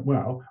everything went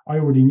well, I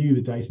already knew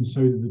the date, and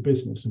so did the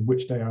business, of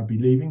which day I'd be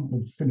leaving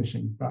and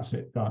finishing. That's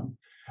it, done.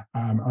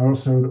 I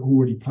also had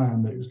already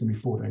planned that it was going to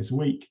be 4 days a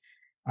week.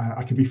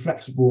 I could be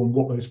flexible on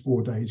what those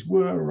 4 days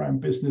were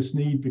around business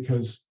need,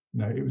 because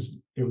it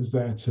was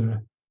there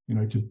to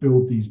to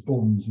build these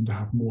bonds and to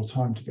have more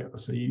time together.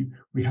 So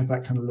we had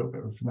that kind of little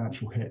bit of a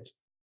financial hit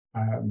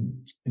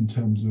in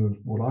terms of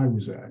what I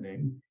was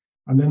earning,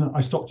 and then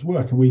I stopped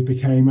work, and we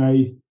became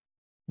a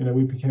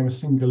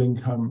single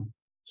income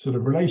sort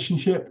of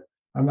relationship,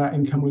 and that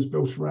income was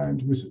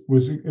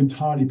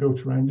entirely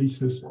built around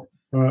Lisa's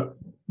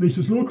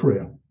law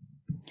career.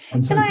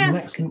 And so Can I the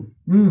ask? next,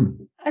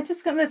 I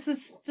just got this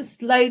is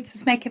just loads.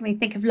 It's making me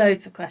think of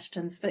loads of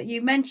questions. But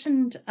you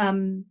mentioned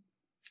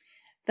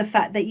the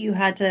fact that you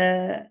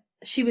had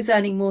she was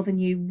earning more than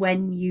you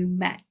when you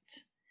met.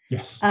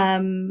 yes.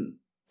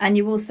 And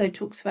you also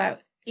talked about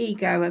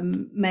ego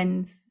and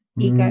men's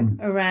ego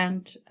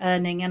around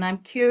earning, and I'm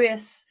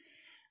curious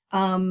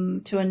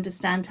to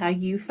understand how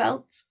you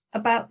felt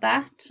about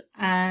that,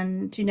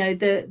 and I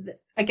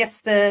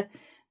guess the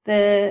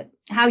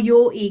how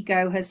your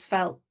ego has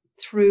felt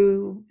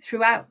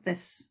throughout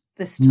this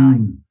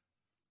time.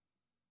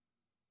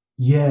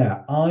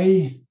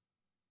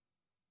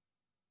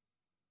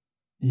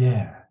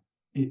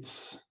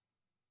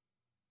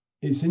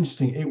 It's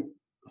interesting.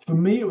 For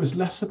me, it was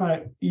less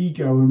about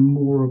ego and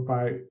more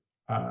about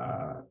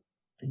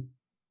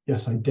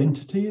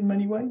identity in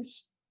many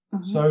ways.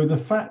 So the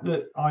fact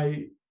that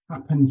I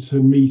happened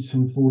to meet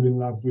and fall in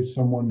love with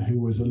someone who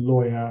was a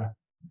lawyer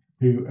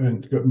who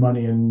earned good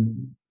money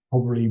and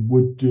probably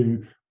would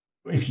do,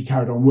 if you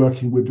carried on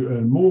working, would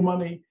earn more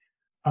money.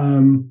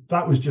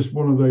 That was just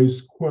one of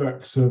those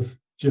quirks of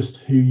just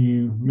who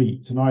you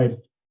meet. And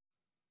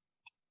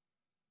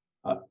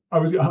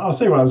I'll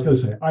say what I was going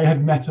to say. I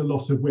had met a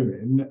lot of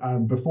women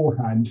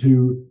beforehand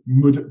who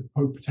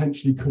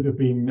potentially could have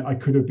been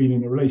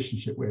in a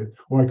relationship with,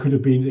 or it could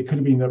have been a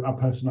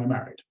person I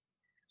married.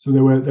 So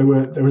there were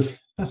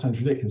that sounds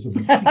ridiculous,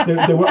 doesn't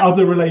it? There were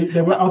other all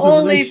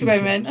relationships. These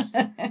women.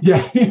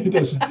 Yeah, it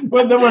does.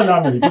 Well, there weren't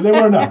that many, but there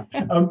were enough.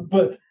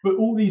 But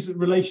all these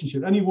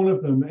relationships, any one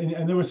of them,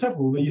 and there were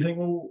several that you think,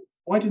 well,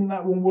 why didn't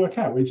that one work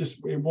out?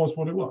 It was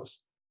what it was.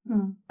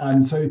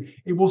 And so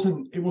it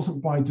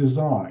wasn't by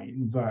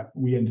design that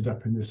we ended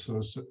up in this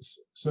sort of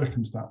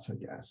circumstance, I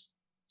guess.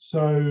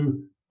 So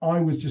I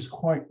was just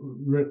quite,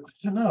 I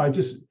don't know,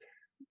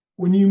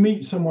 when you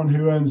meet someone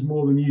who earns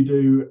more than you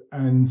do,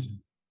 and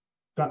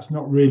that's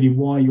not really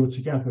why you're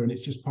together, and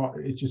it's just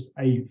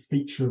a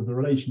feature of the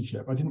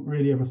relationship, I didn't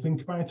really ever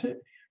think about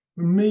it.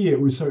 For me, it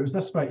was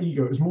less about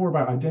ego, it was more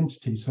about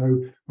identity.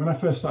 So when I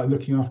first started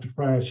looking after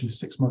Freya, she was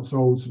 6 months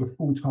old, sort of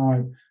full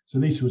time. So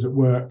Lisa was at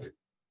work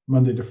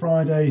Monday to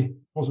Friday,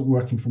 wasn't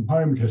working from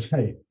home, because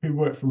hey, who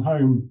worked from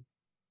home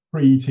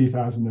pre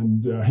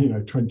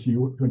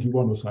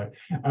 2021 or so,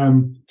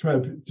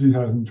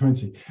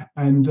 2020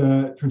 and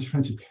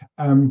 2020,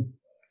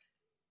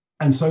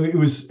 and so it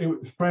was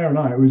Freya and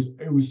I.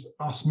 It was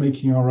us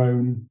making our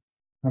own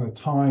kind of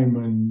time,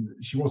 and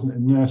she wasn't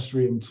in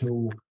nursery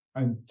until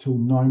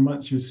 9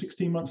 months. She was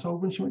 16 months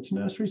old when she went to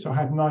nursery, so I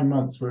had 9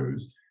 months where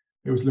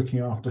it was looking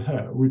after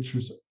her, which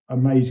was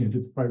amazing. I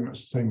did very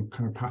much the same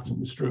kind of pattern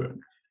with Struan.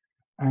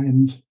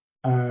 And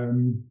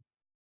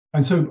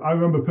so I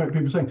remember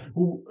people saying,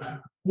 well,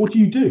 what do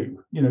you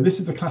do? This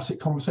is the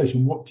classic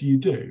conversation. What do you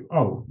do?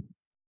 Oh,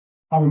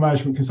 I'm a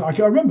management consultant.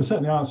 I remember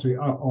certainly answering,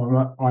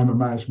 oh, I'm a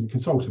management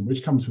consultant,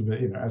 which comes with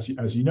it,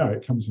 as you know,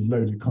 it comes with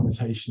loaded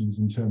connotations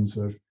in terms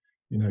of,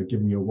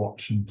 giving you a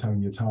watch and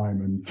telling your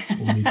time and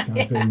all these kind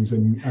of things,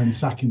 and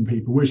sacking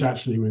people, which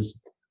actually was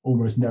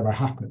almost never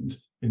happened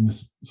in the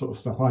sort of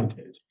stuff I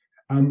did.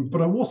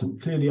 But I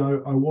wasn't. Clearly,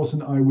 I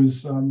wasn't. I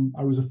was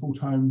a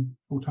full-time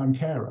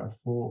carer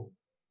for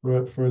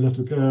a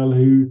little girl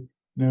who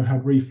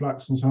had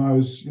reflux, and so I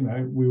was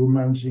we were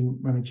managing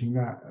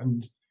that,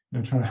 and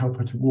trying to help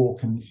her to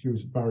walk, and she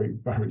was very,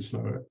 very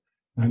slow at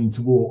learning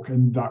to walk,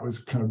 and that was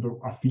kind of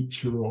a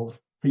feature of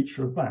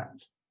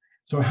that.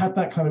 So I had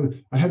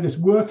this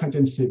work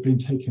identity being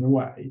taken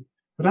away,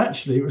 but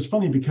actually it was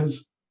funny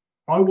because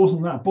I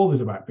wasn't that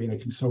bothered about being a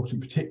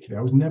consultant particularly.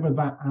 I was never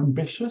that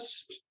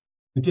ambitious.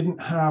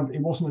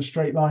 It wasn't a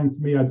straight line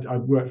for me.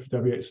 I'd worked for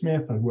W.H.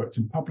 Smith. I'd worked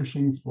in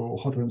publishing for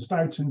Hodder and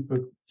Stoughton for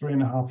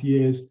 3.5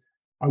 years.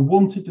 I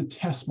wanted to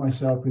test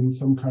myself in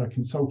some kind of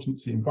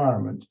consultancy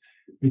environment,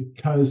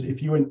 because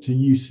if you went to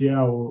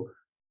UCL or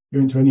you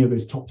went to any of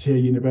those top tier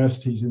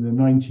universities in the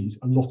 90s,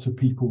 a lot of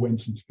people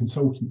went into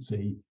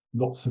consultancy,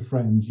 lots of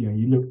friends.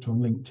 You looked on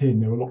LinkedIn,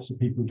 there were lots of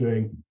people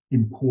doing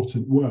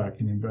important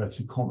work in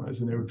inverted commas,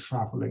 and they were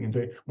traveling and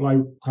doing, well,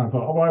 I kind of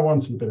thought, oh, I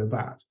wanted a bit of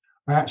that.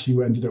 I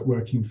actually ended up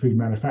working in food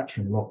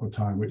manufacturing a lot of the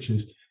time, which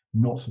is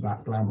not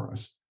that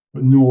glamorous,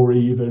 but nor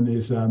even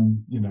is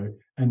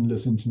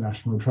endless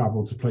international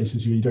travel to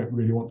places you don't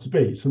really want to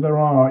be. So there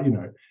are,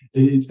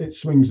 it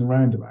swings and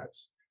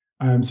roundabouts.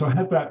 So I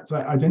had that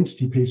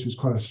identity piece was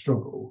quite a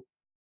struggle.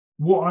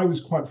 What I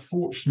was quite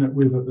fortunate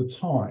with at the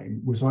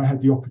time was I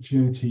had the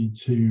opportunity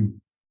to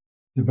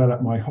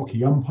develop my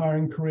hockey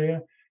umpiring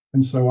career,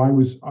 and so I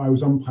was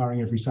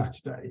umpiring every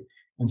Saturday.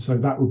 And so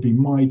that would be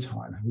my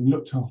time. Having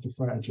looked after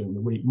Freya during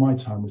the week, my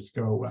time was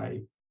to go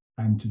away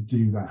and to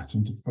do that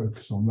and to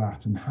focus on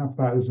that and have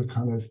that as a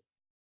kind of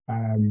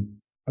a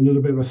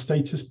little bit of a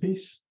status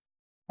piece.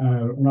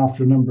 And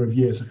after a number of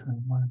years,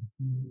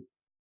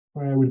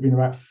 Freya would have been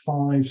about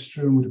 5,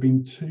 Struan would have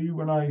been 2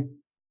 when I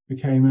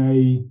became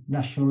a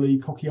National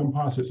League hockey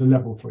umpire. So it's a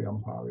level 3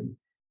 umpire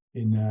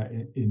in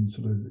the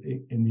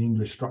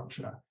English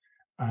structure.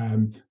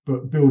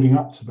 But building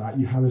up to that,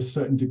 you have a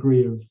certain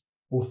degree of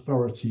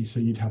authority. So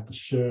you'd have the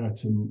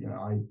shirt, and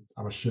I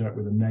have a shirt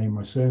with a name,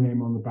 my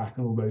surname on the back,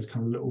 and all those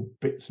kind of little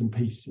bits and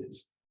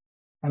pieces.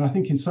 And I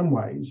think in some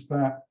ways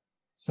that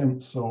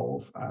sense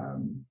of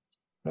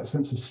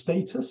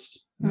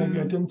status, maybe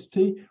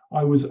identity.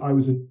 I wasn't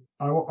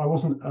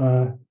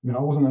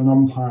an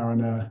umpire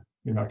and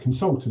a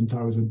consultant.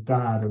 I was a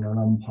dad and an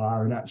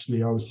umpire, and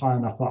actually I was high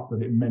enough up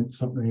that it meant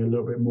something a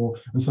little bit more.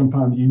 And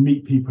sometimes you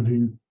meet people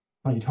who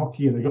played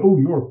hockey and they go, "Oh,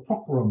 you're a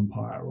proper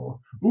umpire," or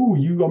 "Oh,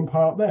 you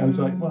umpire up there." It's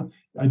like, well,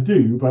 I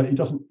do, but it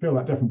doesn't feel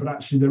that different. But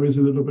actually, there is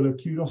a little bit of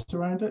kudos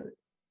around it.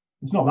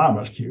 It's not that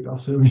much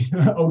kudos. I mean,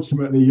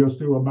 ultimately, you're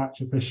still a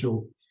match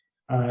official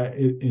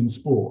in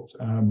sport.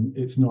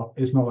 It's not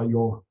like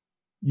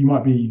you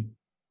might be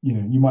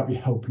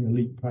helping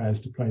elite players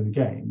to play the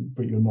game,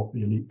 but you're not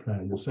the elite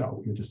player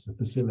yourself. You're just the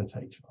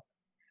facilitator.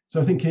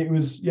 So I think it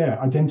was,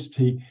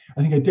 identity.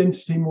 I think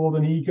identity more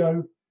than ego.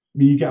 I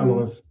mean, you get a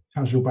lot of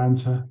casual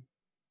banter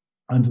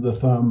under the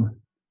thumb.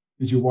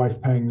 Is your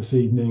wife paying this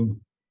evening?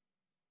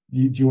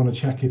 Do you want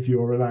to check if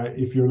you're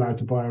allowed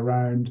to buy a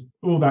round?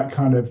 All that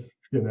kind of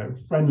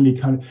friendly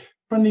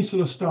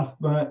sort of stuff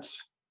that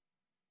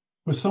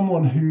for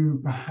someone who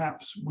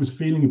perhaps was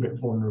feeling a bit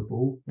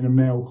vulnerable in a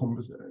male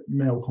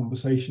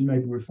conversation,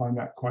 maybe would find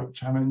that quite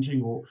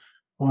challenging, or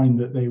find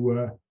that they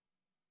were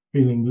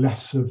feeling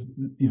less of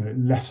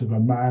a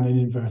man in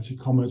inverted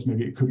commas.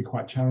 Maybe it could be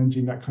quite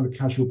challenging. That kind of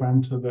casual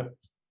banter that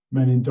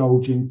men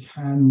indulge in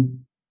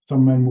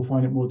some men will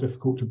find it more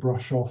difficult to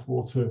brush off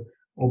or to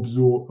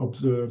absorb,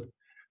 sort of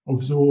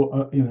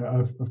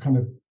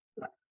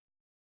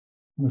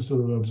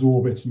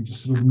absorb it and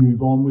just sort of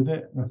move on with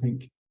it. And I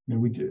think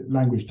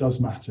language does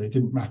matter. It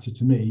didn't matter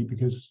to me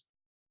because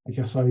I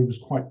guess I was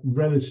quite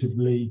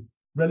relatively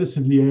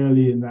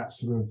early in that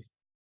sort of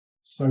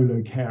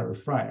solo care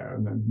of Freya,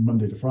 and then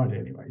Monday to Friday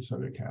anyway,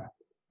 solo care.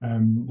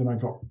 Then I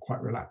got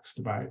quite relaxed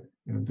about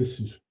this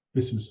is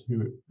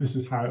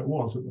how it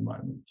was at the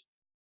moment.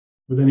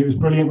 But then it was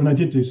brilliant when I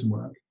did do some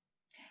work.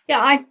 Yeah,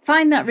 I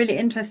find that really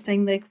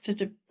interesting. The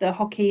sort of the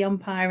hockey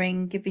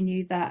umpiring giving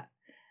you that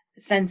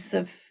sense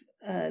of,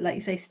 like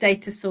you say,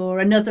 status or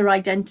another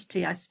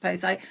identity. I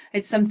suppose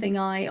it's something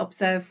I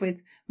observe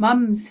with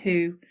mums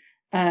who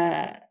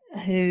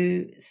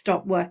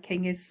stop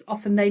working. Is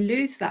often they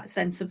lose that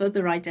sense of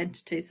other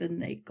identities,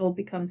 and it all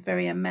becomes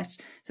very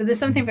enmeshed. So there's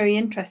something very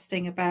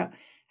interesting about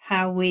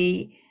how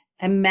we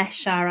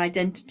enmesh our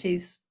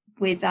identities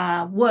with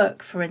our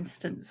work, for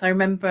instance. I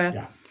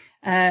remember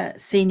a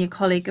senior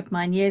colleague of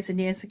mine years and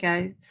years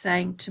ago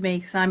saying to me,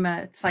 because I'm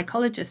a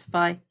psychologist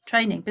by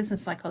training,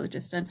 business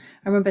psychologist, and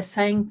I remember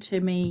saying to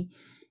me,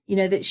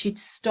 that she'd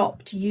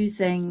stopped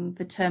using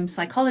the term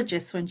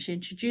psychologist when she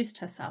introduced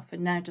herself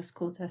and now just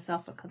called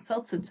herself a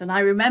consultant. And I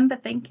remember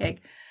thinking,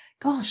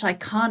 gosh, I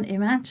can't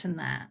imagine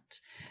that.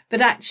 But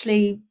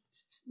actually,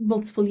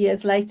 multiple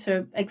years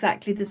later,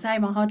 exactly the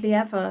same. I hardly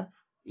ever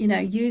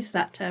use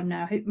that term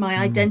now. My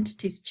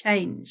identity's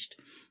changed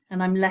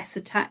and I'm less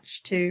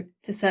attached to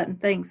certain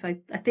things. So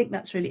I think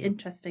that's really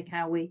interesting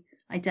how we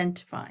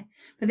identify.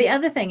 But the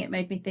other thing it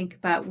made me think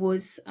about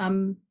was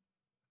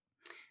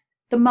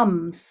the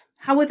mums.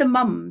 How are the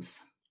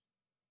mums?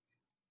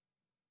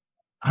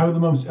 How are the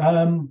mums?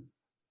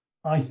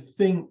 I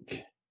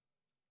think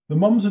the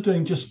mums are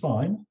doing just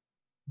fine.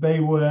 I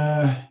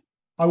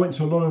went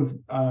to a lot of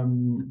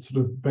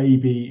sort of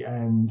baby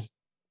and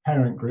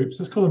parent groups.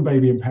 Let's call them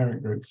baby and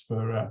parent groups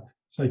for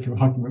sake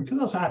of argument, because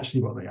that's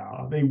actually what they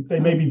are. They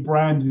may be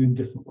branded in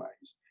different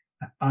ways.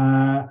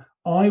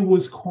 I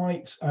was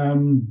quite, I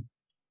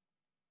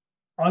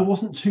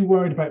wasn't too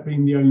worried about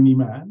being the only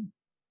man,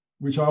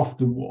 which I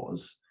often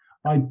was.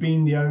 I'd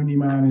been the only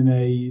man in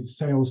a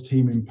sales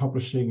team in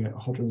publishing at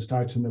Hodder and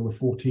Stoughton. There were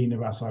 14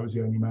 of us. I was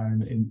the only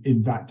man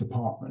in that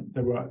department.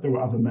 There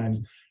were other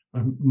men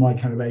my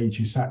kind of age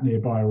who sat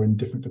nearby or in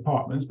different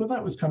departments, but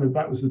that was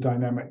the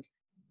dynamic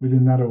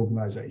within that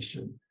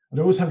organization. I'd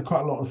always had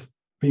quite a lot of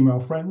female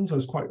friends. I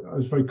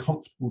was very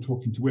comfortable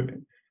talking to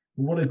women.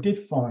 But what I did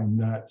find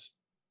that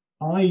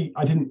I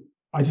didn't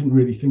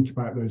really think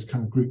about those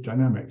kind of group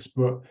dynamics,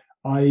 but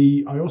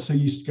I also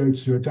used to go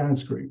to a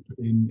dad's group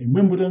in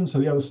Wimbledon, so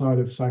the other side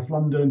of South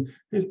London,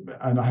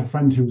 and I had a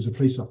friend who was a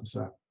police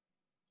officer,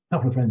 a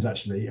couple of friends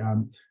actually,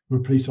 who were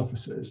police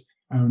officers,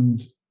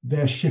 and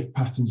their shift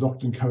patterns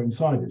often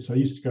coincided. So I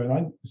used to go,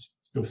 and I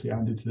still see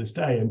Andy to this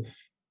day, and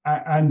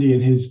Andy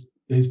and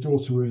his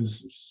daughter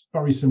was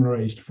very similar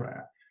age to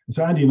Freya. And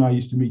so Andy and I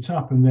used to meet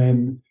up, and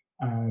then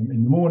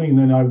in the morning, and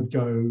then I'd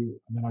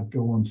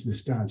go on to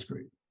this dad's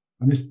group.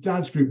 And this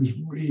dad's group was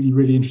really,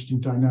 really interesting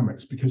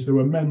dynamics because there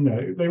were men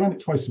there. They ran it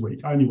twice a week.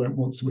 I only went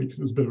once a week because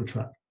it was a bit of a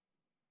trek.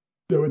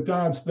 There were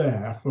dads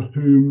there for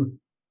whom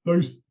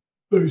those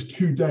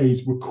 2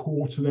 days were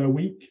core to their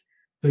week.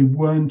 They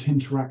weren't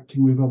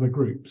interacting with other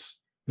groups.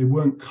 They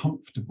weren't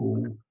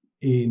comfortable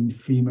in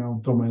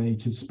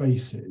female-dominated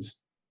spaces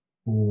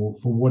for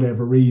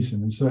whatever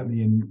reason. And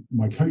certainly in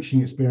my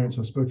coaching experience,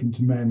 I've spoken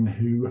to men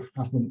who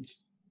haven't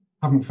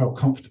felt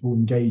comfortable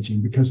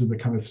engaging because of the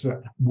kind of,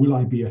 will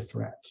I be a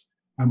threat?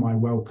 Am I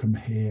welcome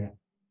here?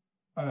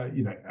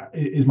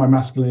 is my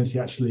masculinity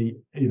actually,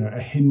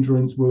 a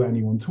hindrance? Will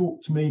anyone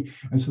talk to me?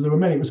 And so there were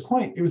many.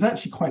 It was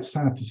actually quite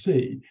sad to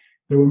see.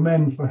 There were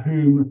men for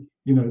whom,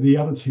 the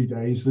other 2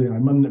 days,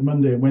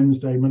 Monday and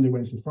Wednesday,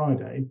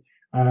 Friday,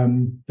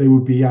 they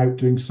would be out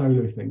doing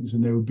solo things,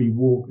 and they would be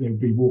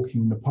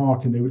walking in the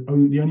park, and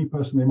the only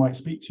person they might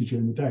speak to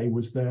during the day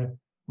was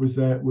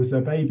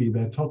their baby,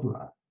 their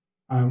toddler.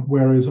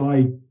 Whereas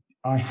I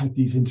had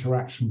these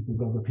interactions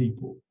with other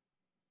people,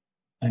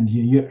 and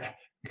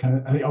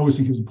I always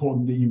think it's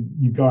important that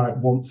you go out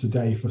once a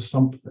day for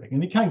something,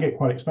 and it can get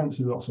quite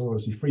expensive. Lots of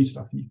obviously free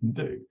stuff that you can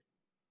do,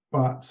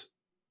 but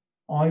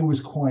I was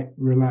quite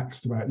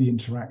relaxed about the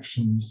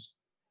interactions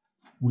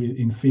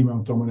in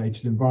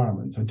female-dominated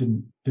environments. I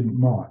didn't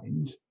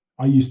mind.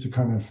 I used to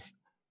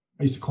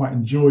quite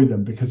enjoy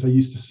them because I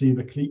used to see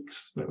the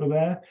cliques that were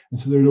there, and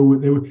so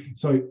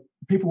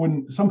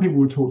some people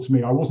would talk to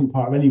me. I wasn't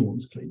part of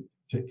anyone's clique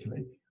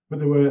particularly, but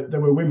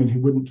there were women who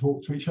wouldn't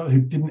talk to each other,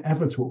 who didn't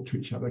ever talk to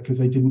each other because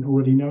they didn't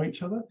already know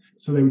each other.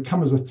 So they would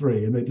come as a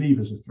three and they'd leave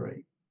as a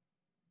three.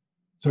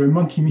 So in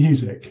monkey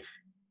music,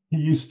 he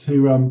used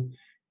to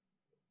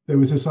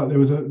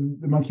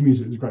the monkey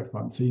music was great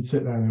fun. So you'd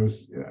sit there, and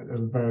there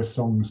were various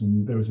songs,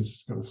 and there was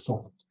this kind of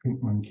soft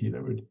pink monkey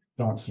that would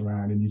dance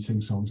around, and you'd sing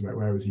songs about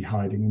where was he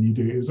hiding, and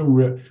it was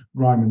all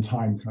rhyme and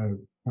time kind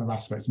of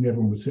aspect, and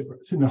everyone would sit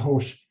in a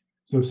whole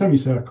sort of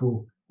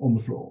semicircle on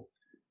the floor.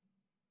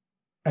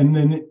 And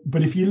then,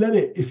 but if you let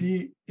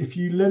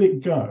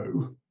it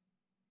go,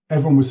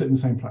 everyone would sit in the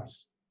same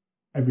place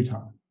every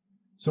time.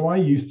 So I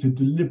used to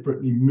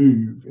deliberately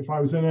move. If I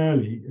was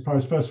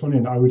first one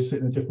in, I would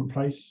sit in a different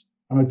place.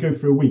 And I'd go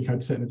for a week,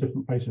 I'd sit in a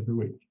different place every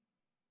week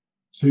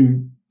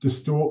to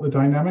distort the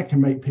dynamic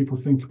and make people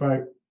think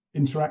about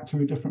interacting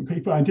with different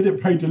people. I did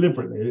it very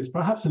deliberately. It's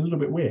perhaps a little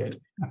bit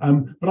weird,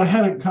 but I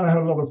had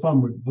a lot of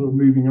fun with sort of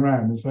moving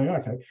around and saying,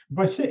 okay, if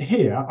I sit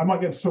here, I might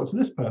get to talk to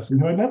this person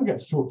who I never get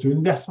to talk to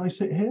unless I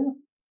sit here.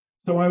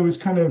 So I was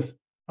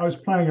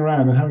playing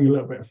around and having a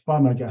little bit of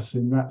fun, I guess,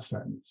 in that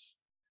sense.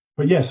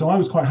 But yeah, so I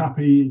was quite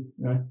happy.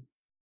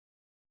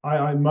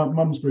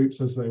 Mum's groups,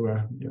 as they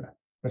were,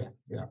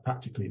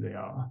 practically they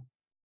are,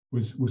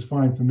 was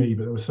fine for me,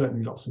 but there were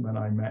certainly lots of men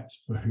I met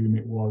for whom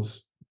it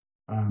was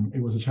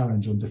a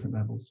challenge on different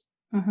levels.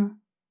 Mm-hmm.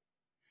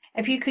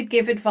 If you could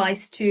give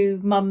advice to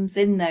mums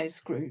in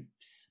those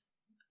groups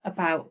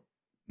about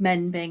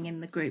men being in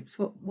the groups,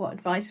 what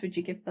advice would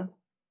you give them?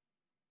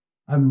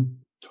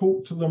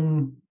 Talk to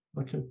them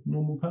like a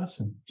normal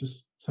person.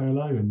 Just say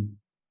hello and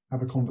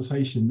have a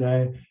conversation.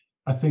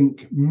 I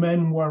think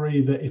men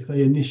worry that if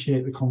they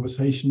initiate the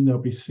conversation, they'll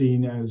be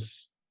seen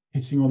as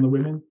hitting on the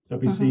women. They'll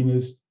be seen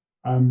as,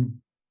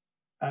 and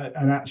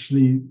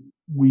actually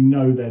we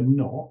know they're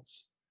not.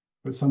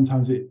 But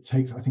sometimes it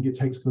takes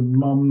the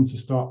mum to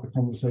start the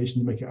conversation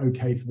to make it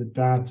okay for the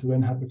dad to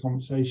then have the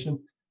conversation.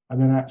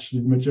 And then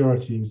actually the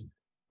majority of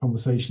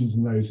conversations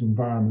in those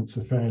environments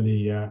are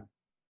fairly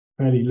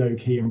low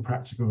key and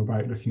practical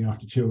about looking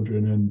after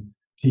children and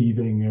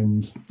teething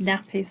and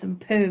nappies and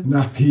poo.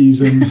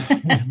 Nappies and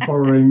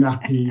borrowing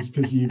nappies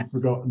because you've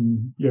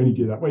forgotten. You only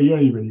do that. Well,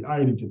 I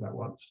only did that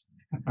once.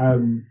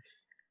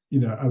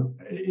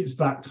 It's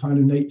that kind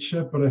of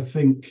nature, but I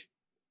think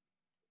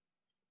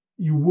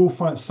you will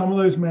find some of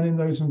those men in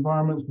those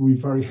environments will be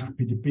very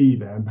happy to be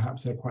there, and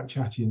perhaps they're quite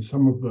chatty, and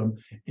some of them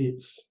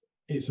it's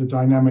a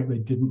dynamic they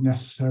didn't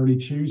necessarily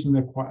choose and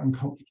they're quite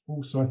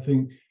uncomfortable. So I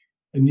think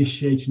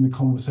initiating the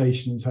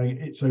conversation and saying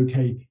it's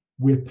okay,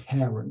 we're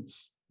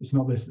parents. It's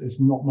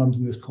not mums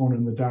in this corner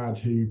and the dad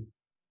who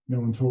no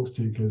one talks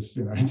to because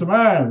it's a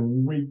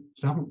man. We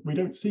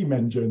don't see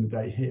men during the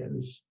day here.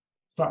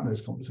 Starting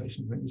those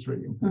conversations, I think, is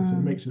really important.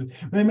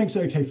 It makes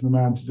it okay for the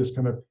man to just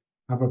kind of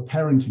have a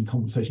parenting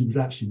conversation, which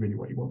is actually really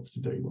what he wants to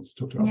do. He wants to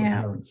talk to other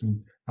parents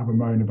and have a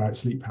moan about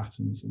sleep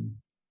patterns and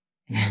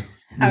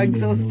how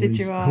exhausted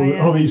you are.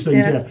 All these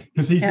things,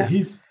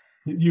 because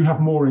you have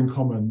more in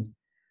common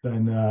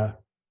than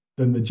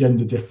the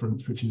gender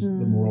difference, which is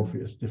the more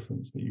obvious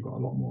difference. But you've got a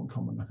lot more in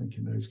common, I think,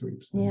 in those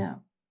groups.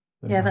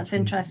 That's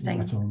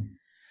interesting.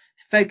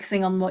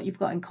 Focusing on what you've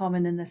got in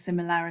common and the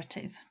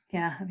similarities.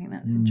 Yeah, I think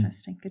that's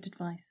interesting. Good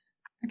advice.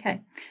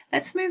 Okay,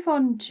 let's move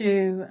on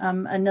to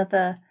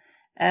another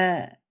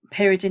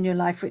period in your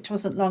life, which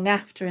wasn't long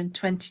after, in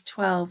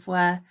 2012,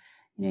 where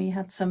you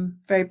had some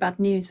very bad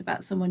news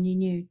about someone you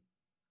knew.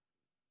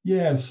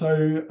 Yeah,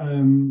 so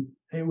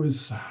it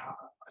was. I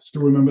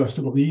still remember. I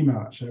still got the email.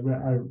 Actually,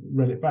 I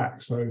read it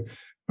back. So, a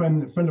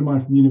friend of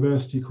mine from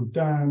university called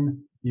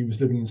Dan. He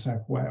was living in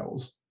South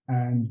Wales.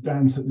 And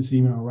Dan sent this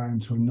email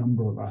around to a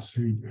number of us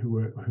who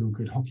were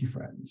good hockey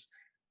friends.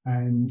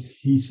 And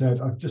he said,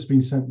 I've just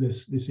been sent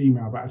this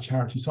email about a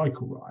charity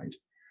cycle ride.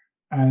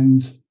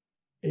 And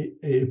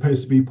it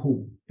appears to be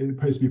Paul. It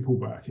appears to be Paul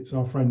Burke. It's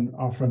our friend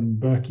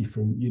Berkey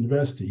from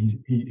university.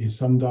 His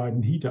son died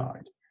and he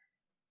died.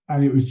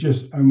 And it was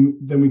just,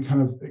 then we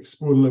kind of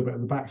explored a little bit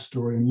of the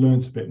backstory and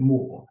learned a bit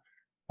more.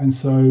 And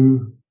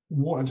so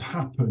what had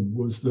happened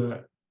was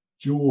that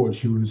George,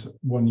 who was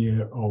 1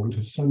 year old,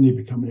 had suddenly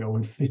become ill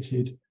and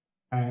fitted,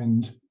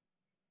 and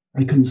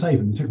They couldn't save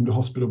him. They took him to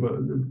hospital, but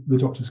the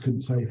doctors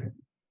couldn't save him.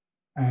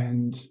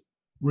 And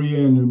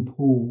Rhian and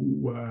Paul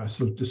were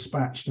sort of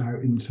dispatched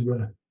out into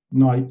the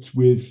night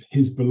with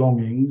his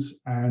belongings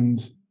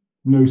and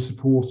no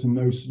support and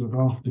no sort of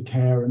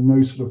aftercare and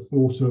no sort of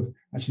thought of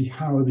actually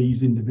how are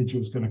these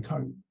individuals going to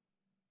cope.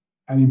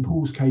 And in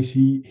Paul's case,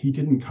 he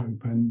didn't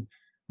cope. And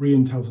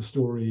Rhian tells a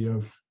story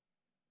of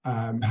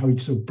how he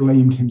sort of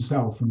blamed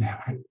himself, and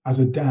how, as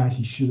a dad,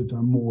 he should have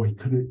done more. He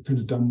could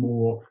have done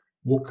more.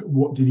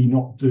 What did he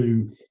not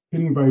do?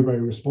 Feeling very, very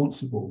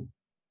responsible.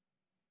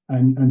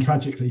 And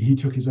tragically, he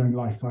took his own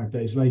life 5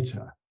 days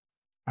later.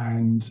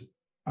 And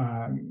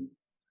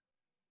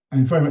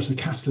very much the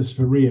catalyst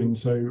for Rhian.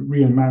 So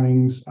Rhian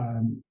Manning's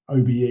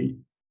OBE,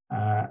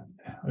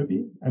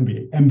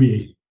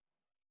 MBE.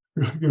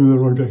 Given the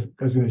wrong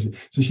designation.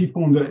 So she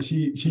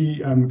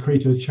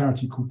created a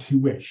charity called To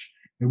Wish.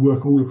 They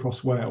work all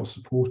across Wales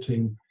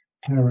supporting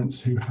parents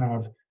who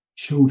have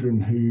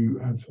children who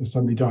have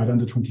suddenly died,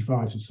 under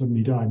 25, so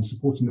suddenly died, and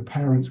supporting the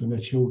parents when their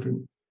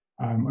children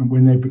and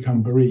when they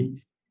become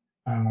bereaved.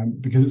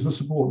 Because it's a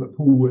support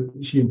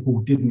that she and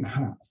Paul didn't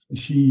have. And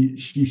she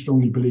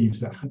strongly believes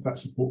that had that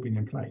support been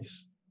in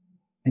place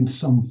in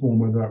some form,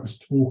 whether it was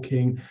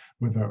talking,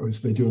 whether it was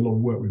they do a lot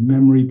of work with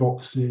memory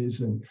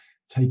boxes and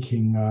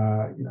taking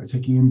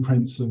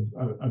imprints of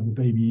the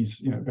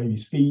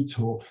baby's feet,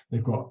 or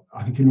they've got,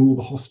 I think in all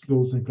the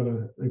hospitals they've got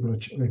a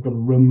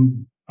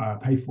room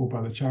paid for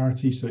by the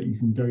charity, so that you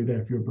can go there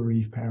if you're a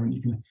bereaved parent.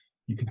 You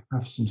can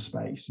have some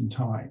space and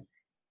time.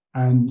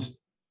 And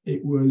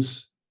it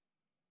was,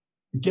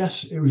 I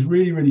guess it was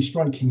really, really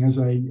striking as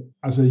a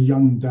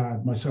young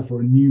dad myself,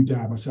 or a new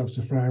dad myself,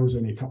 so Freya was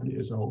only a couple of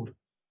years old,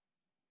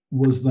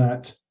 was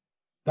that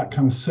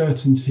kind of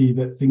certainty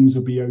that things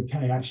will be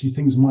okay. Actually,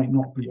 things might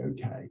not be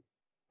okay.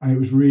 And it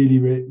was really,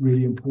 really,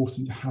 really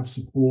important to have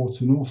support.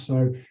 And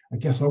also, I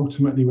guess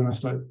ultimately when I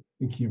started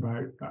thinking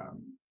about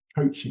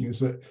coaching,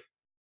 is that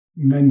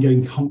men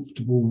getting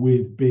comfortable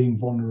with being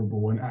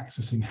vulnerable and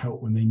accessing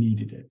help when they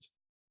needed it.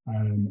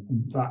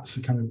 And that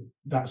sort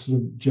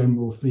of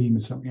general theme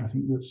is something I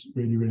think that's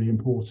really, really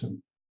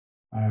important.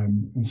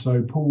 And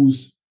so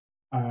Paul's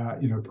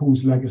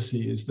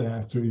legacy is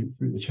there through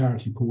the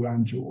charity Paul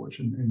and George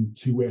and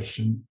To Wish,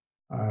 and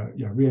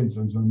Rhian's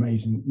done some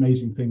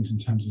amazing things in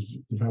terms of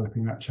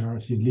developing that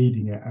charity and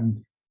leading it.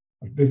 And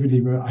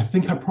I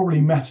think I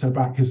probably met her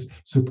back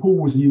so Paul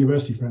was a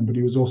university friend, but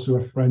he was also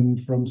a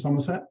friend from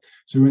Somerset.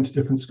 So we went to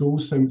different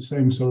schools, same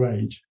sort of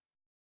age,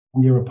 a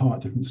year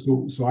apart, different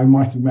schools. So I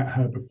might have met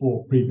her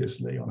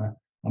previously on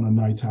a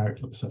night out,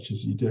 such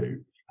as you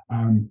do.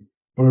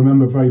 But I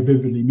remember very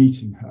vividly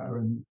meeting her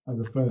and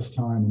the first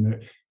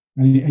time,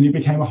 and it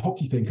became a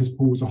hockey thing because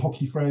Paul was a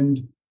hockey friend.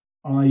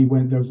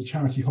 There was a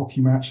charity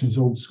hockey match in his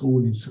old school,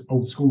 and his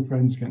old school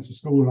friends against the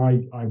school,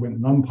 and I went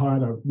and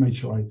umpired. I made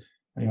sure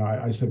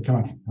I said,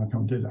 can I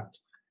come do that?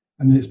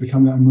 And then it's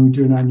become that, and we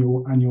do an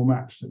annual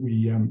match that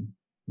we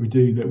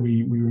do, that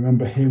we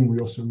remember him. We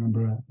also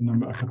remember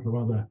a couple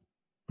of other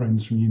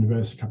friends from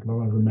university, a couple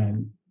of other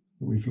men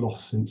that we've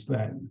lost since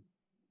then.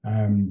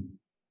 And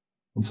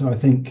so I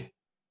think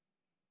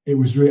it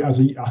was really, as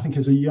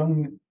a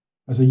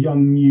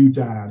young new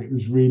dad, it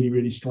was really,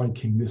 really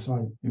striking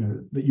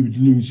that you would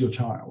lose your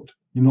child.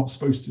 You're not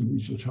supposed to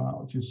lose your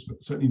child.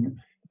 Certainly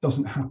it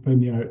doesn't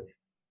happen.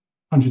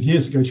 100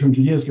 years ago,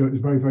 200 years ago, it was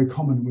very, very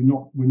common.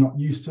 We're not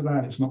used to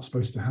that. It's not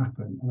supposed to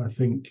happen. And I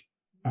think,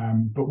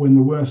 but when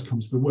the worst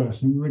comes to the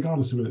worst, and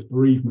regardless of whether it's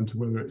bereavement or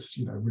whether it's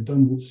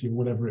redundancy or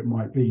whatever it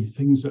might be,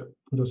 things that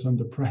put us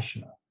under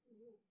pressure,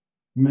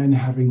 men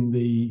having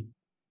the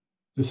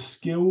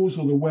skills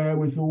or the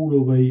wherewithal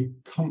or the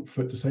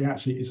comfort to say,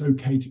 actually, it's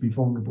okay to be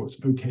vulnerable.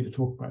 It's okay to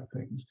talk about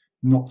things,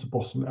 not to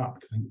bottle it up.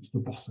 I think it's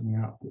the bottling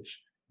up,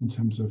 which in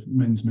terms of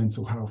men's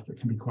mental health, that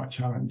can be quite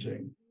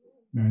challenging.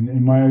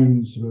 In my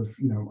own sort of,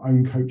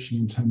 own coaching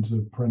in terms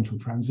of parental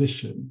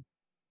transition,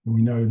 and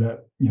we know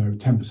that,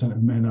 10%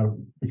 of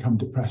men become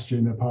depressed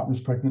during their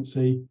partner's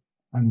pregnancy,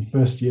 and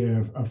first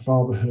year of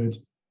fatherhood,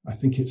 I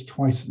think it's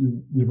twice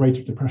the rate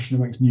of depression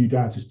amongst new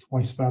dads is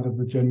twice that of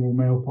the general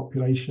male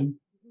population.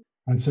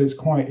 And so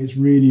it's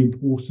really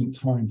important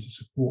time to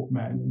support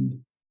men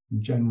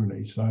and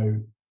generally. So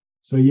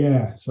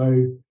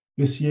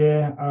this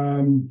year,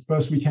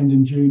 first weekend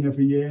in June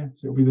every year.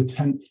 So it'll be the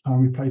 10th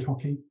time we played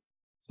hockey.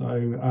 So,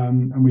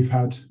 and we've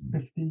had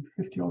 50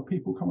 odd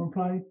people come and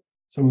play.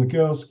 Some of the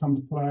girls come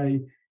to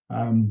play,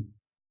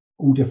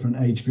 all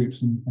different age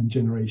groups and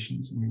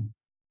generations. And we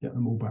get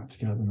them all back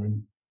together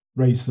and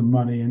raise some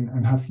money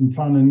and have some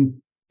fun.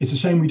 And it's a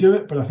shame we do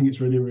it, but I think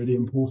it's really, really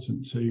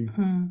important to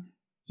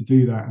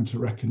do that and to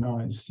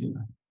recognize,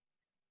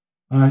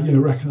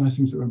 recognize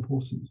things that are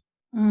important.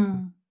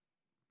 And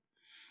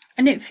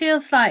it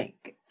feels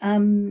like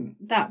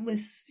that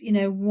was,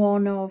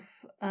 one of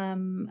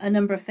a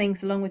number of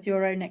things, along with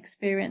your own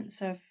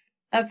experience of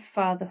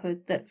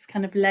fatherhood, that's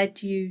kind of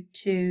led you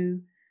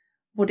to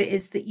what it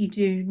is that you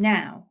do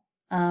now,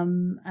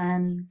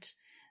 and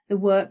the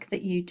work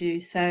that you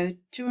do. So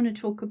do you want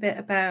to talk a bit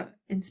about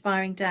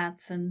inspiring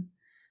dads and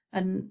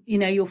and, you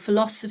know, your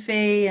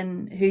philosophy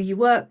and who you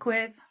work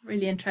with.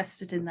 Really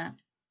interested in that.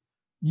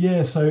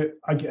 Yeah, so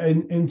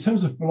in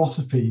terms of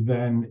philosophy,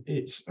 then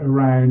it's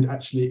around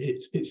actually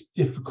it's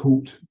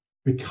difficult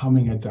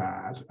becoming a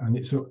dad, and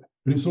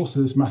but it's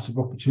also this massive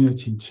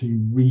opportunity to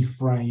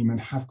reframe and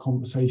have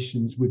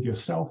conversations with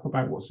yourself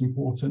about what's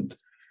important,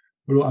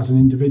 but as an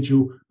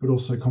individual, but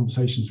also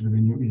conversations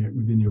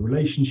within your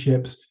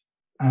relationships.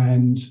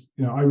 And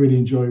I really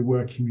enjoy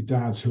working with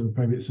dads who are,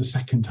 maybe it's the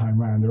second time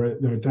round,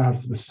 they're a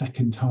dad for the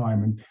second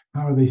time, and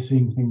how are they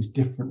seeing things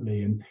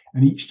differently? And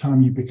each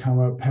time you become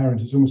a parent,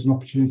 it's almost an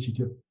opportunity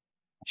to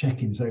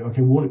check in and say,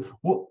 okay, what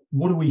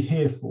are we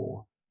here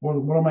for?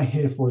 What am I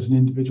here for as an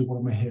individual?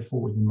 What am I here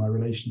for within my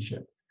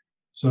relationship?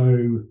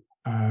 So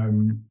I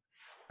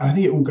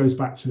think it all goes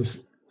back to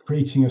this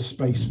creating a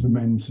space for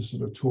men to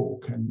sort of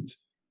talk. And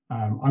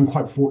I'm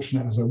quite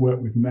fortunate as I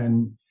work with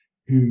men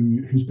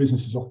whose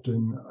businesses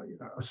often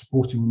are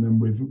supporting them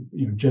with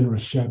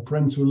generous shared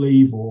parental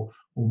leave or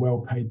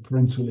well-paid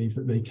parental leave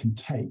that they can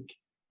take,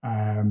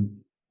 and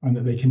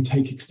that they can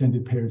take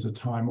extended periods of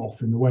time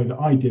off in the way that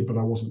I did, but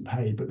I wasn't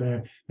paid. But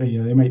they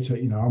may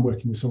take, I'm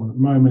working with someone at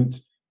the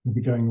moment who'll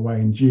be going away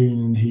in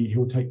June, and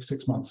he'll take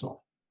 6 months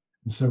off.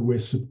 And so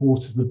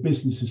the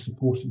business is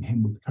supporting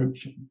him with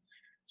coaching.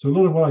 So a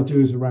lot of what I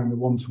do is around the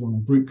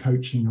one-to-one group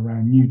coaching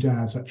around new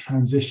dads, that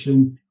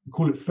transition. We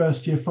call it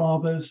first-year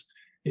fathers.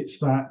 It's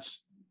that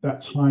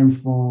time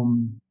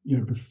from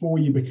before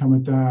you become a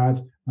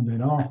dad and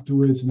then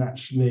afterwards, and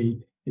actually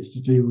it's to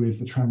do with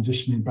the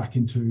transitioning back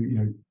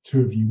into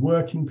two of you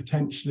working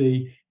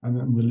potentially, and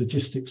then the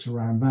logistics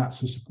around that.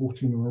 So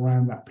supporting them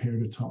around that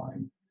period of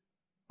time.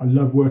 I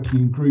love working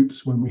in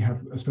groups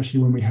especially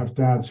when we have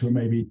dads who are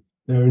maybe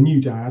they're a new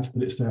dad,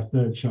 but it's their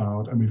third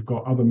child, and we've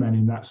got other men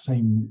in that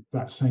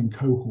same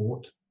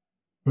cohort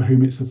for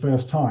whom it's the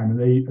first time, and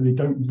they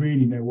don't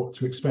really know what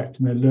to expect,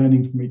 and they're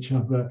learning from each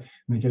other, and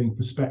they're getting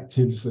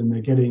perspectives, and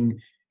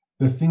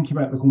they're thinking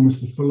about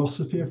almost the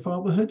philosophy of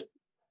fatherhood.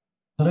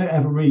 I don't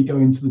ever really go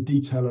into the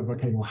detail of,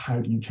 okay, well, how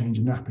do you change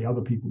a nappy?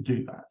 Other people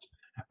do that,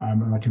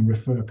 and I can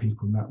refer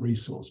people in that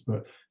resource.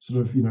 But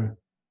sort of,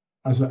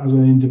 as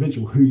an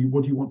individual,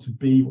 what do you want to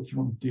be? What do you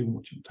want to do?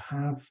 What do you want to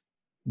have?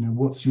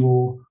 What's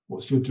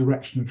your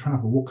direction of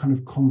travel? What kind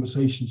of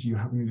conversations are you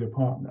having with your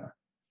partner?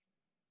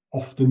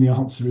 Often the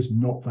answer is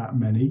not that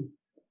many.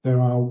 There's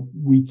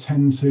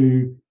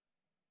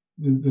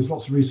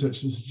lots of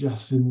research that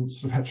suggests in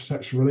sort of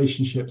heterosexual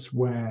relationships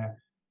where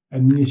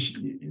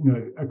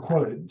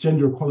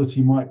gender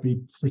equality might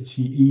be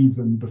pretty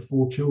even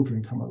before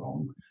children come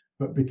along,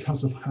 but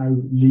because of how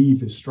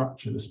leave is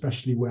structured,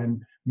 especially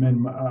when a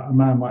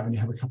man might only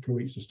have a couple of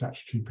weeks of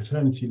statutory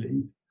paternity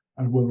leave,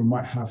 and a woman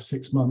might have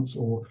 6 months,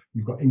 or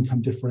you've got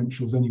income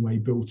differentials anyway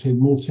built in.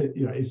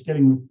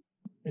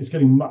 It's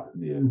getting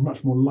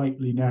much more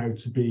likely now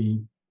to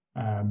be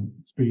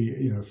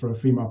for a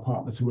female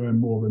partner to earn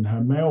more than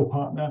her male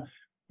partner,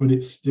 but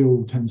it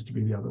still tends to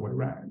be the other way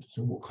around.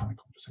 So what kind of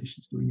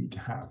conversations do we need to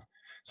have?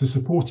 So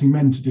supporting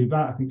men to do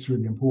that, I think, is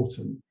really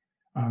important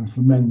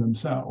for men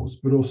themselves,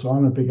 but also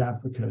I'm a big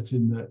advocate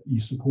in that you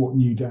support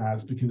new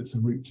dads because it's a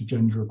route to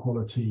gender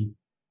equality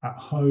at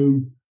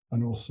home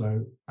and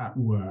also at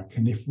work.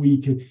 And if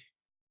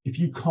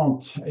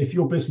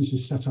your business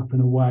is set up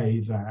in a way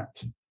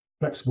that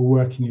flexible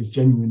working is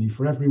genuinely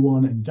for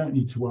everyone, and you don't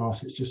need to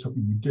ask, it's just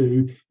something you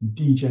do, you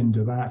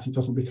de-gender that, it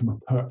doesn't become a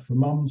perk for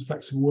mums,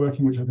 flexible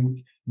working, which I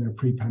think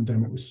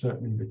pre-pandemic was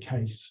certainly the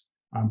case.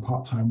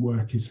 Part-time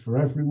work is for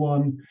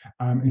everyone.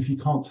 If you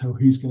can't tell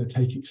who's going to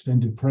take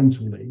extended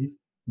parental leave,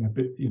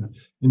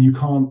 then you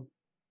can't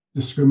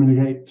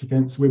discriminate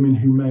against women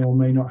who may or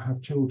may not have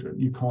children.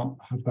 You can't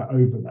have that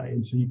overlay,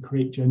 and so you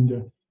create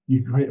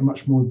a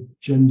much more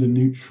gender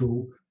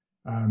neutral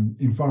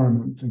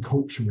environment and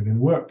culture within the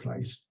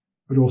workplace,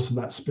 but also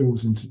that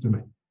spills into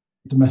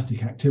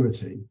domestic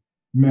activity.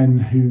 Men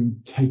who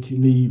take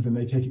leave and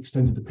they take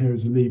extended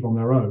periods of leave on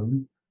their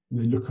own, and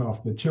they look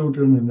after their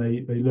children, and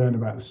they learn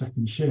about the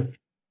second shift,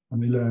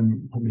 and they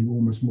learn probably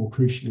almost more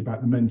crucially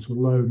about the mental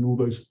load and all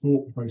those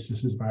thought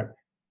processes about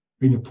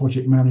being a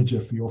project manager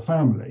for your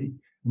family.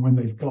 And when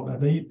they've got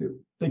that,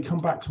 they come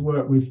back to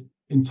work with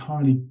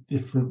entirely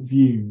different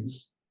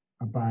views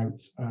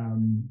about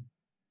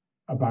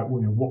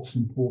what's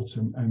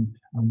important and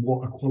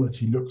what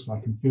equality looks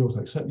like and feels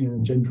like, certainly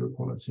in gender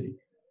equality.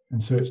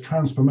 And so it's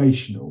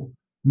transformational.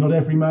 Not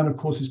every man, of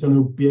course, is going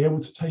to be able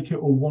to take it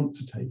or want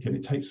to take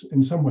it.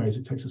 In some ways,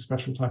 it takes a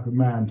special type of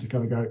man to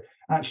kind of go,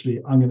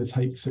 actually, I'm going to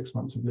take 6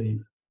 months of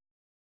leave.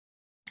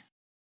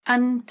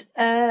 And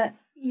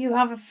you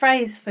have a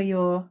phrase for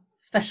your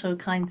special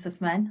kinds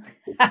of men.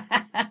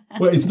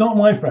 Well, it's not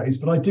my phrase,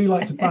 but I do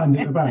like to band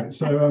it about.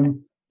 So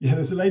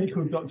there's a lady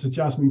called Dr.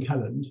 Jasmine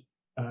Kelland,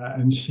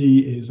 and she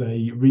is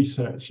a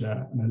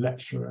researcher and a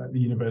lecturer at the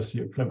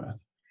University of Plymouth.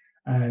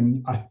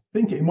 And I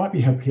think it might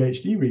be her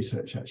PhD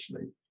research,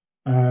 actually.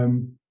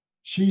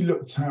 She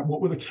looked at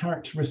what were the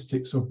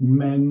characteristics of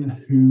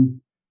men who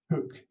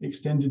took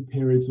extended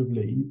periods of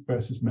leave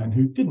versus men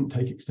who didn't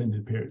take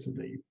extended periods of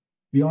leave.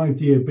 the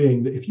idea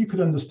being that if you could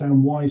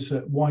understand why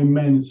some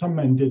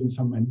men did and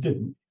some men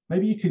didn't,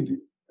 maybe you could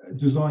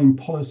design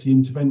policy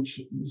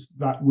interventions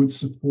that would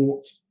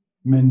support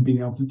men being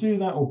able to do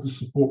that, or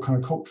support kind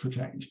of cultural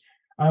change.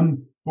 But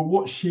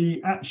what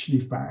she actually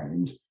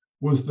found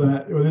was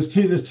that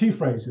there's two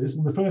phrases,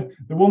 and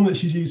the one that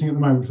she's using at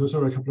the moment, which I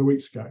saw a couple of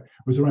weeks ago,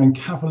 was around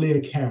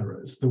Cavalier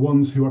Carers, the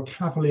ones who are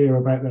cavalier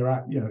about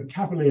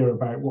cavalier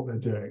about what they're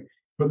doing.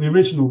 But the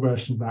original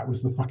version of that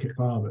was the fuck it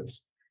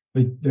fathers.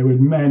 They were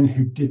men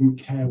who didn't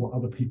care what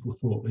other people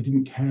thought. They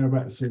didn't care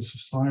about the sort of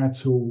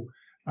societal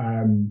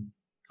kind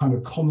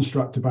of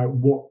construct about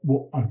what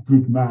a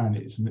good man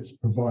is and it's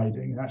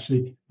providing. And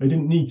actually, they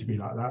didn't need to be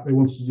like that. They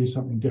wanted to do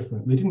something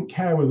different. They didn't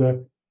care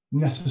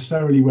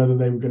necessarily whether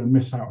they were going to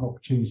miss out on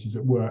opportunities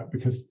at work,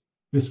 because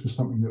this was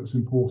something that was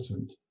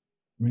important.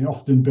 I mean,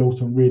 often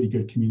built on really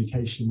good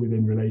communication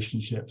within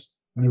relationships,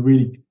 and a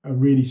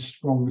really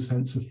strong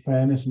sense of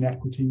fairness and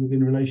equity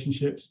within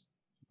relationships.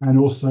 And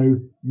also,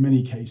 in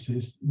many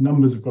cases,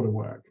 numbers have got to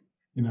work.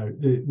 You know,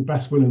 the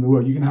best will in the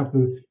world. You can have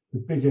the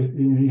biggest,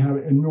 you have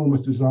an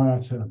enormous desire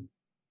to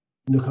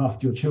look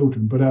after your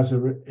children, but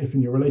if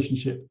in your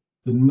relationship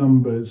the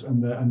numbers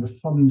and the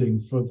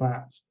funding for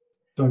that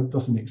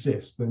doesn't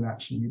exist, then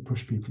actually you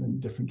push people in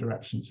different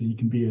directions. So you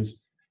can be as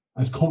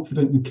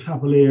confident and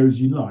cavalier as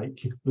you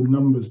like. If the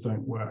numbers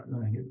don't work,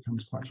 then I think it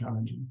becomes quite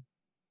challenging.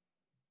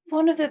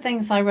 One of the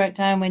things I wrote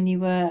down when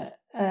you were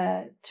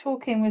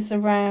talking was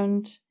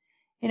around,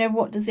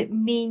 what does it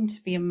mean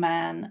to be a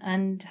man,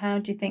 and how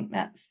do you think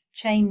that's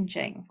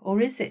changing,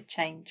 or is it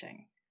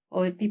changing,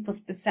 or are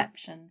people's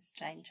perceptions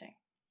changing?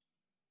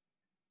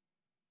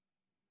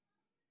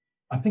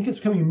 I think it's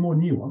becoming more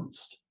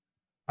nuanced.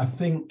 I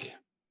think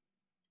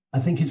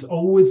it's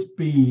always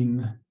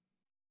been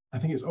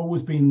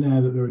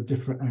there that there are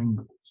different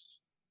angles,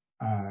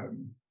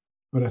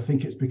 but I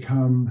think it's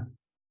become,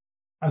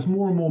 as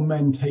more and more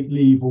men take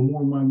leave, or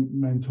more and more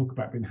men talk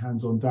about being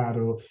hands-on dad,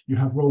 or you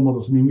have role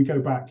models. I mean, we go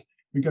back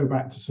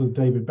to sort of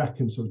David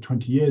Beckham sort of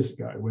 20 years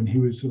ago, when he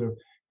was sort of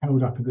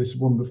held up as this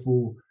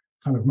wonderful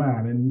kind of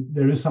man. And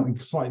there is something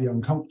slightly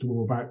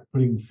uncomfortable about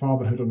putting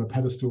fatherhood on a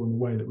pedestal in the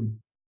way that we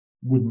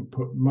wouldn't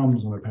put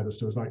mums on a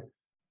pedestal. It's like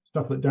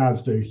stuff that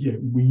dads do. Yeah,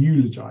 we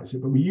eulogize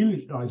it, but we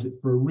eulogize it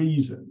for a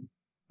reason.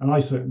 And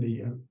I certainly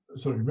have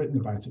sort of written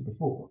about it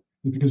before,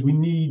 because we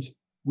need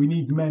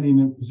men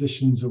in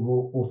positions of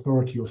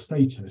authority or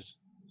status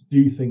to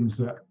do things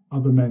that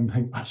other men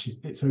think, actually,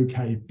 it's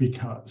okay,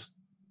 because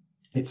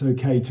it's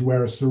okay to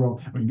wear a sarong.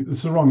 I mean, the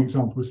sarong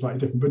example was slightly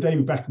different, but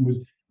David Beckham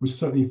was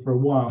certainly for a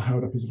while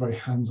held up as a very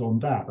hands-on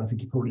dad. I think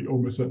he probably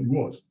almost certainly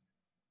was.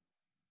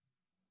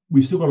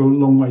 We've still got a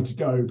long way to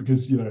go,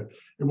 because it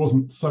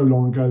wasn't so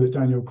long ago that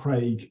Daniel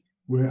Craig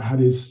had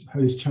his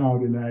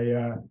child in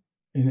a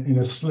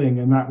sling,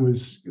 and that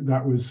was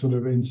sort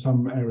of, in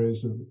some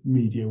areas of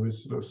media,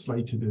 was sort of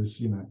slated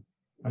as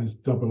as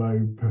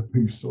 00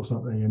 papoose or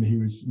something, and he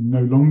was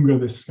no longer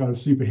this kind of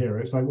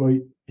superhero. It's like, well,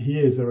 he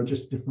is. There are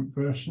just different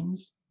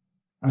versions.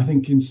 I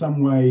think in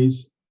some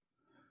ways,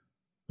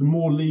 the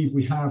more leave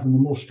we have, and the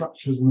more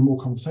structures and the more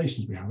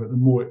conversations we have, the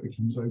more it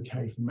becomes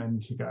okay for men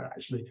to go,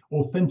 actually,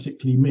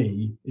 authentically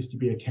me is to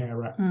be a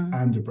carer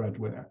and a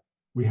breadwinner.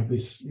 We have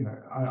this,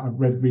 I've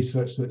read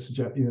research that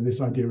suggests,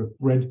 this idea of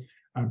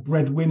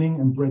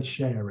breadwinning and bread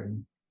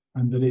sharing,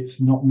 and that it's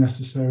not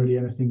necessarily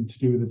anything to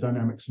do with the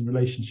dynamics in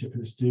relationship.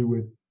 It's to do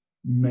with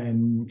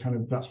men, kind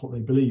of, that's what they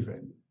believe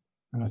in.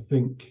 And I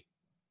think,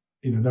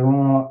 there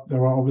are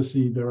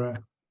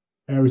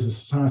areas of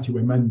society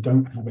where men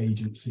don't have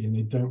agency, and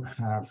they don't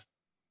have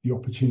the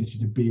opportunity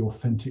to be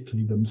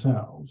authentically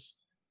themselves.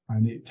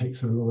 And it can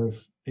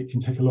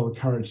take a lot of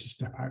courage to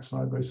step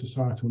outside those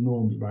societal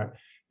norms about,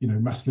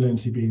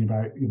 masculinity being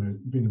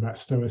about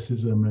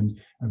stoicism and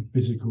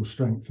physical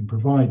strength and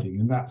providing.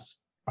 And I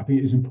think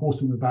it is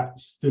important that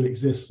still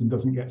exists and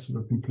doesn't get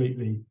sort of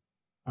completely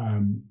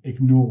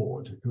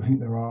ignored. Because I think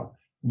there are,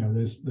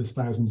 there's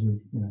thousands of,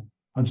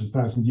 hundreds of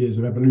thousands of years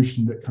of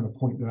evolution that kind of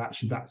point that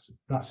actually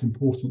that's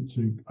important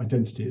to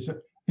identity. So I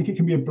think it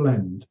can be a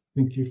blend. I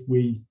think if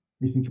we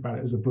think about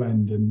it as a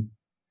blend, and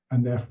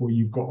therefore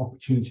you've got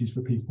opportunities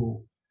for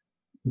people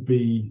to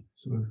be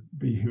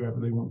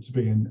whoever they want to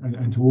be,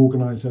 and to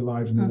organize their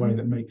lives in a way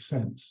that makes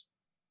sense.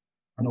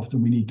 And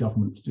often we need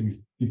government to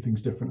do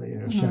things differently.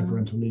 Shared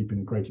parental leave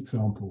being a great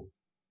example.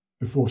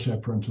 Before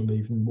shared parental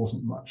leave, there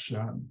wasn't much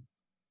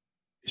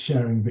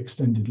sharing of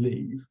extended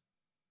leave.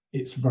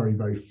 It's very,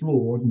 very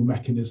flawed in the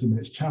mechanism, and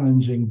it's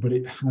challenging, but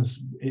it does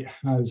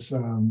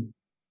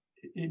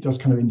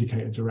kind of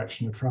indicate a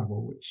direction of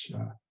travel, which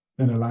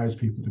then allows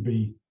people to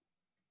be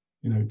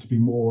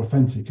more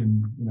authentic.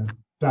 And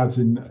dads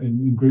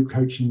in group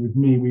coaching with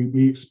me,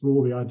 we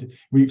explore the idea,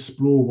 we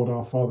explore what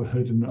our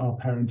fatherhood and our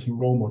parenting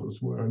role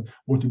models were, and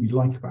what did we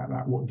like about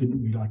that, what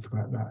didn't we like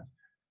about that.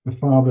 The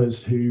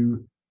fathers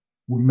who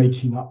were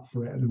making up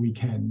for it at the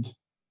weekend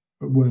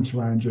but weren't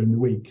around during the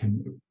week,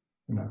 and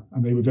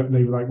they were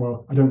like,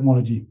 well, I don't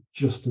want to do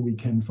just a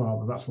weekend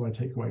father. That's what I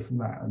take away from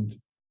that. And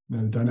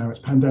the dynamics,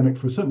 pandemic,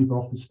 certainly for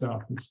office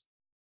staff, has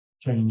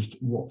changed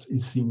what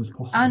is seen as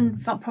possible.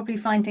 And probably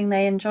finding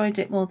they enjoyed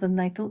it more than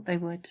they thought they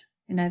would,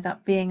 you know,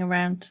 that being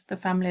around the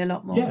family a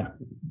lot more.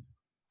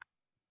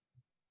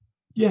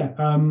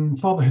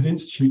 Fatherhood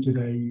Institute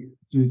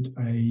did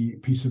a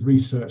piece of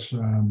research,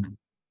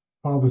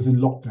 Fathers in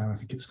Lockdown, I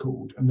think it's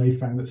called, and they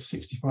found that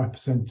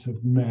 65%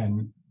 of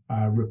men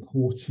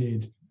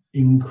reported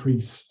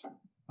increased,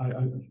 I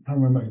can't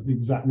remember the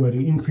exact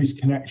wording, increased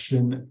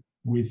connection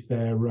with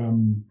their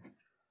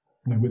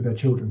with their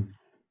children.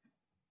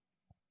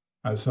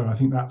 So I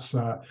think that's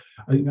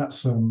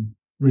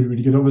really,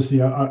 really good. Obviously,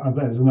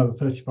 there's another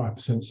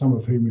 35%, some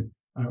of whom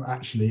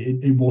actually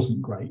it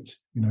wasn't great.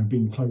 You know,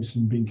 being close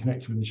and being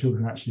connected with the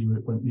children actually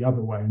went the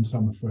other way, and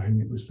some for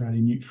whom it was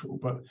fairly neutral.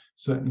 But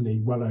certainly,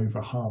 well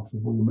over half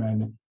of all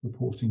men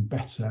reporting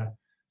better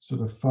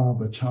sort of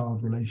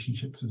father-child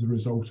relationships as a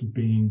result of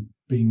being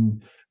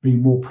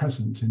more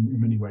present in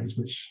many ways,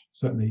 which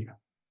certainly,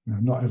 you know,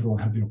 not everyone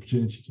had the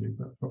opportunity to,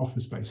 but for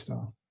office-based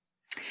staff.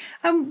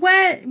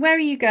 Where are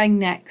you going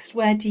next?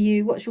 What's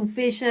your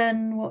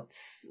vision?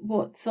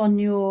 What's on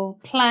your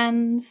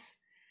plans?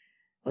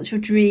 What's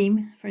your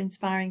dream for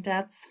Inspiring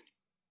Dads?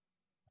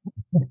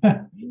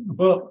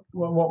 Well,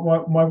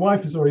 my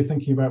wife is already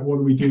thinking about what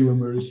do we do when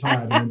we're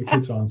retired and when the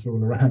kids aren't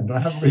all around. I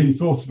haven't really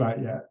thought about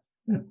it yet.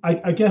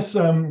 I guess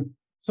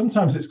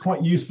sometimes it's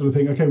quite useful to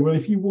think, okay, well,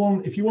 if you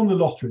won the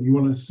lottery and you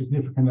won a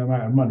significant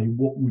amount of money,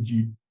 what would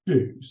you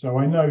do? So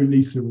I know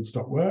Lisa would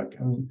stop work,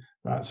 and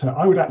that's her.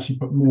 I would actually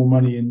put more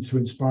money into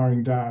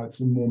Inspiring Dads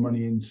and more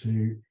money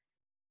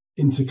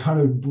into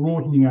kind of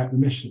broadening out the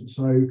mission.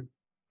 So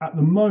at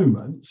the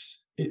moment,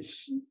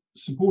 it's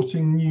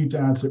supporting new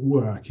dads at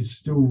work is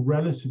still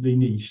relatively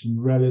niche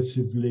and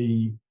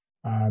relatively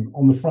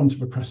on the front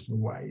of a crest of a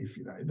wave.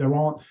 You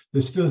know,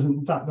 there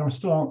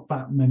still aren't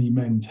that many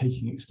men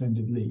taking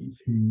extended leave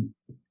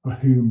for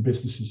whom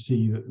businesses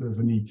see that there's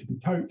a need to be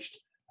coached.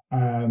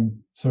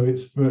 So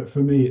it's for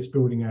me, it's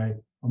building a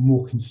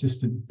more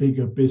consistent,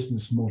 bigger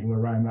business model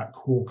around that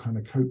core kind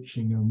of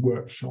coaching and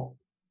workshop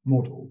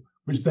model,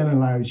 which then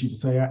allows you to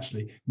say,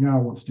 actually, now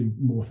I want to do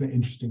more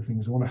interesting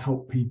things. I want to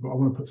help people. I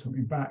want to put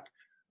something back.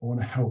 I want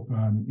to help,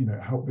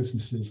 help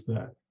businesses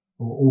or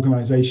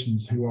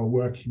organizations who are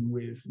working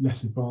with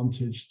less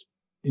advantaged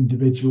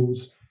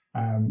individuals.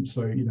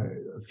 So,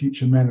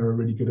 Future Men are a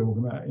really good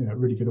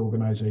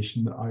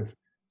organization that I've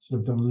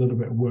sort of done a little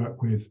bit of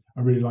work with.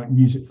 I really like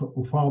Music,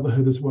 Football,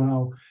 Fatherhood as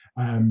well.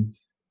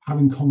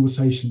 Having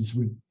conversations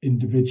with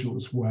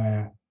individuals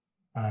where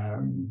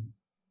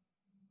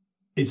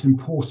it's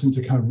important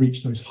to kind of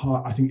reach those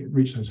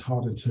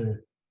harder to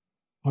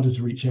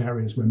reach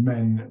areas where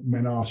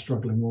men are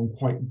struggling on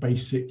quite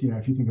basic,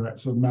 if you think about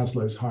sort of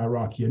Maslow's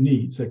hierarchy of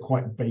needs, they're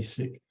quite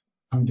basic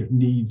kind of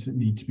needs that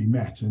need to be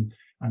met, and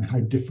how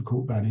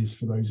difficult that is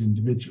for those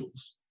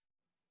individuals.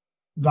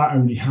 That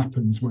only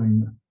happens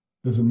when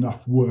there's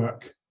enough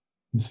work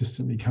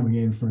consistently coming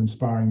in for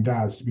Inspiring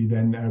Dads to be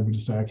then able to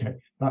say, okay,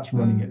 that's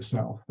running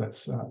itself.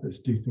 Let's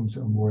do things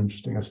that are more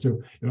interesting.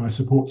 I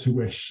support To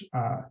Wish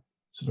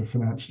sort of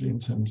financially in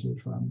terms of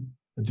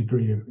a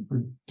degree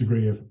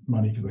of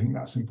money, because I think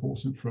that's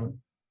important for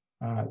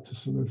to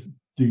sort of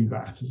do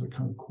that as a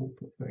kind of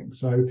corporate thing.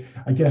 So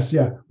I guess,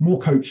 more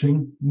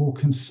coaching, more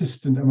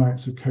consistent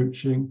amounts of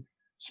coaching,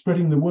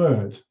 spreading the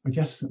word. I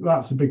guess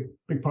that's a big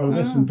part of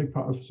this, and a big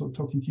part of sort of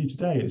talking to you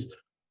today is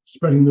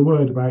spreading the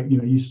word about,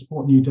 you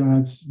support new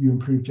dads, you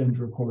improve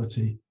gender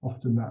equality.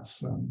 Often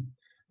that's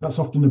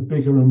often a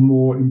bigger and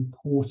more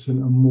important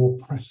and more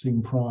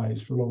pressing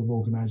prize for a lot of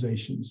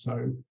organizations.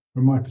 So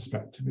from my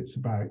perspective, it's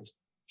about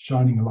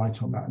shining a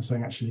light on that and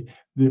saying, actually,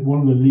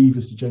 one of the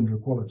levers to gender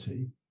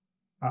equality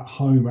at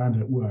home and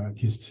at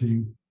work is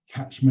to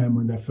catch men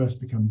when they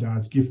first become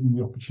dads, give them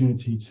the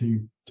opportunity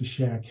to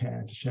share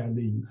care, to share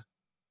leave,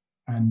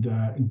 and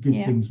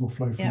good things will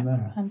flow from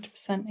there.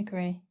 100%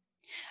 agree.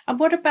 And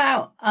what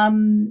about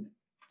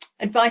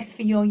advice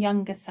for your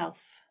younger self?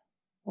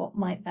 What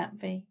might that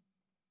be?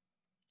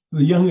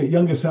 The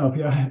younger self,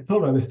 I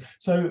thought about this.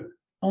 So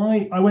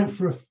I went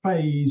for a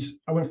phase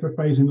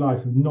in life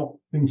of not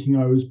thinking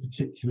I was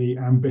particularly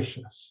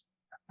ambitious.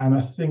 And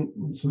I think,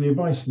 so the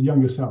advice to the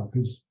younger self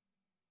is,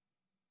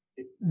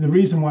 the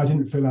reason why I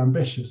didn't feel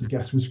ambitious, I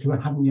guess, was because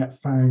I hadn't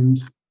yet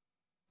found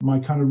my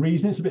kind of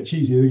reason. It's a bit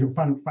cheesy. I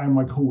found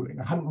my calling.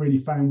 I hadn't really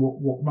found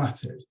what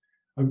mattered.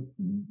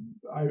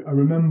 I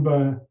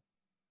remember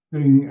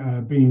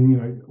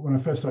being, when I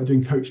first started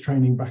doing coach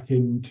training back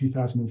in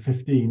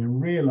 2015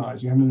 and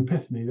realizing, I had an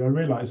epiphany, that I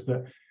realized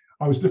that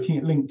I was looking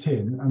at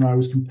LinkedIn and I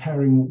was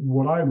comparing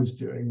what I was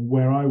doing,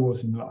 where I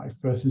was in life,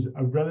 versus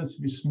a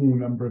relatively small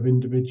number of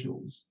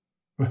individuals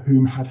for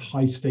whom had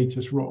high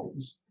status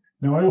roles.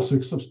 Now, I also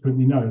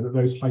subsequently know that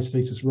those high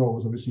status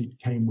roles obviously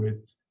came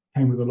with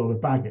a lot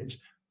of baggage,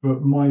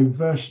 but my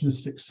version of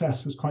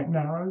success was quite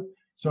narrow.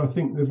 So I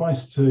think the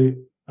advice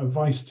to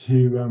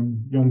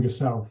younger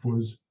self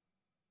was,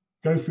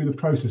 go through the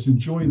process,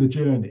 enjoy the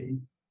journey,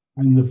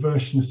 and the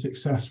version of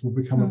success will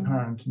become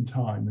apparent in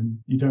time. And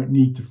you don't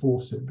need to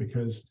force it,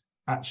 because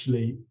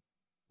actually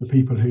the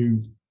people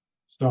who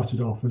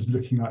started off as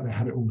looking like they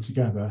had it all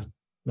together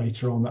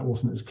later on that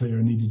wasn't as clear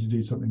and needed to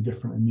do something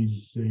different and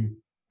needed to do.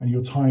 And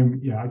your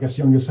time, I guess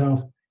younger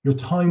self, your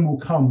time will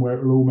come where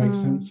it'll all make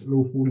sense. It'll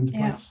all fall into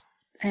place.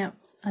 Yeah,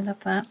 I love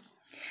that.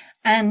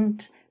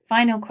 And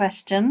final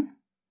question,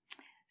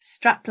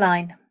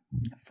 strapline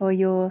for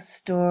your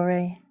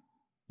story.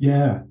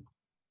 Yeah.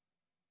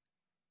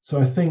 So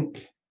I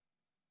think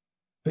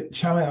that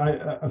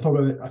I thought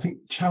about it. I think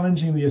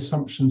challenging the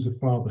assumptions of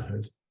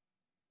fatherhood.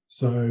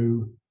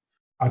 So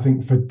I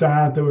think for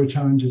Dad, there were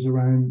challenges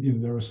around,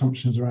 there were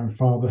assumptions around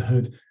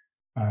fatherhood.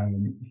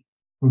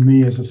 For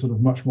me, as a sort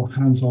of much more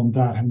hands-on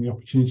dad, having the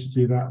opportunity to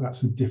do that,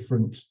 that's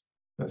different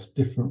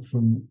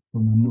from the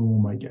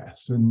norm, I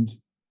guess. And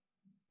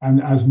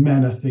as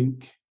men, I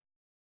think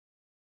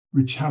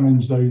we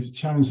challenge those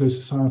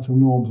societal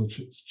norms, or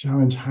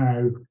challenge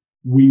how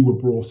we were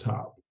brought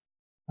up.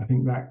 I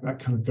think that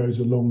kind of goes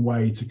a long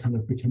way to kind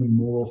of becoming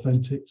more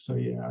authentic. So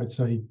yeah, I'd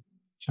say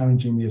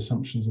challenging the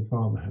assumptions of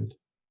fatherhood.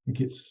 I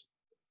think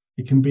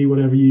it can be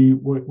whatever you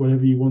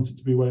want it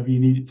to be, whatever you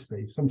need it to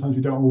be. Sometimes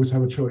we don't always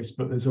have a choice,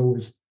 but there's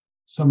always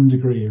some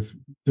degree of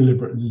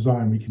deliberate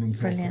design we can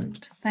incorporate.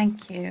 Brilliant.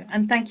 Thank you.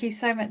 And thank you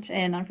so much,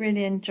 Ian. I've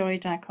really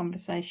enjoyed our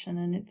conversation,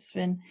 and it's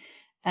been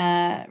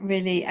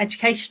really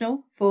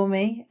educational for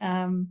me,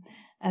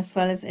 as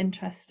well as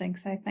interesting.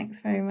 So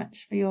thanks very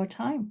much for your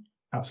time.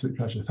 Absolute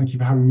pleasure. Thank you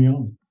for having me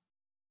on.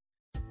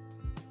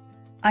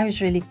 I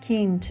was really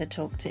keen to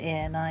talk to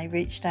Ian. I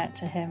reached out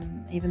to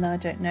him, even though I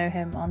don't know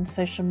him, on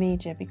social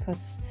media,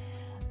 because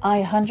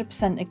I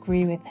 100%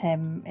 agree with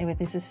him with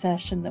his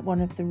assertion that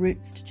one of the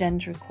routes to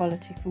gender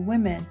equality for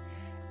women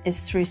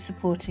is through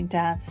supporting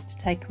dads to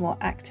take a more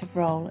active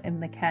role in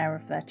the care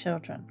of their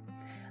children.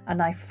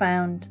 And I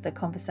found the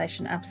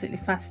conversation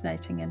absolutely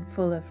fascinating and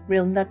full of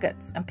real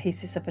nuggets and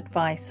pieces of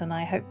advice, and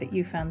I hope that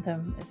you found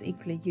them as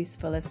equally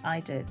useful as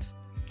I did.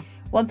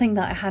 One thing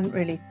that I hadn't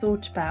really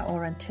thought about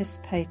or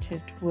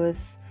anticipated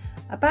was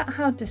about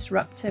how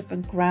disruptive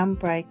and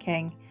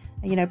groundbreaking,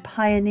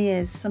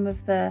 pioneers, some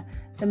of the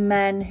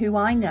men who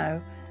I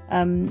know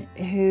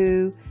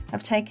who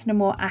have taken a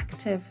more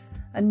active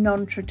and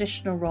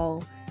non-traditional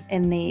role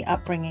in the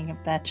upbringing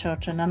of their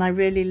children. And I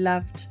really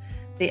loved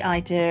the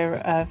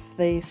idea of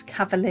these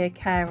Cavalier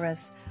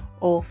Carers,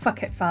 or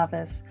fuck it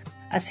fathers,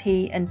 as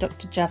he and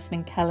Dr.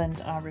 Jasmine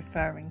Kelland are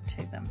referring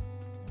to them.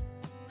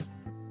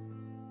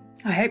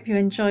 I hope you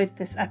enjoyed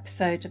this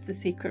episode of The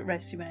Secret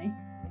Resume.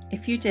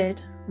 If you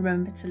did,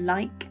 remember to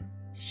like,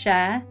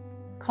 share,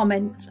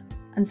 comment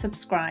and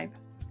subscribe,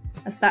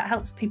 as that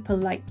helps people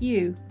like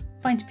you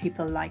find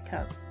people like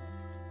us.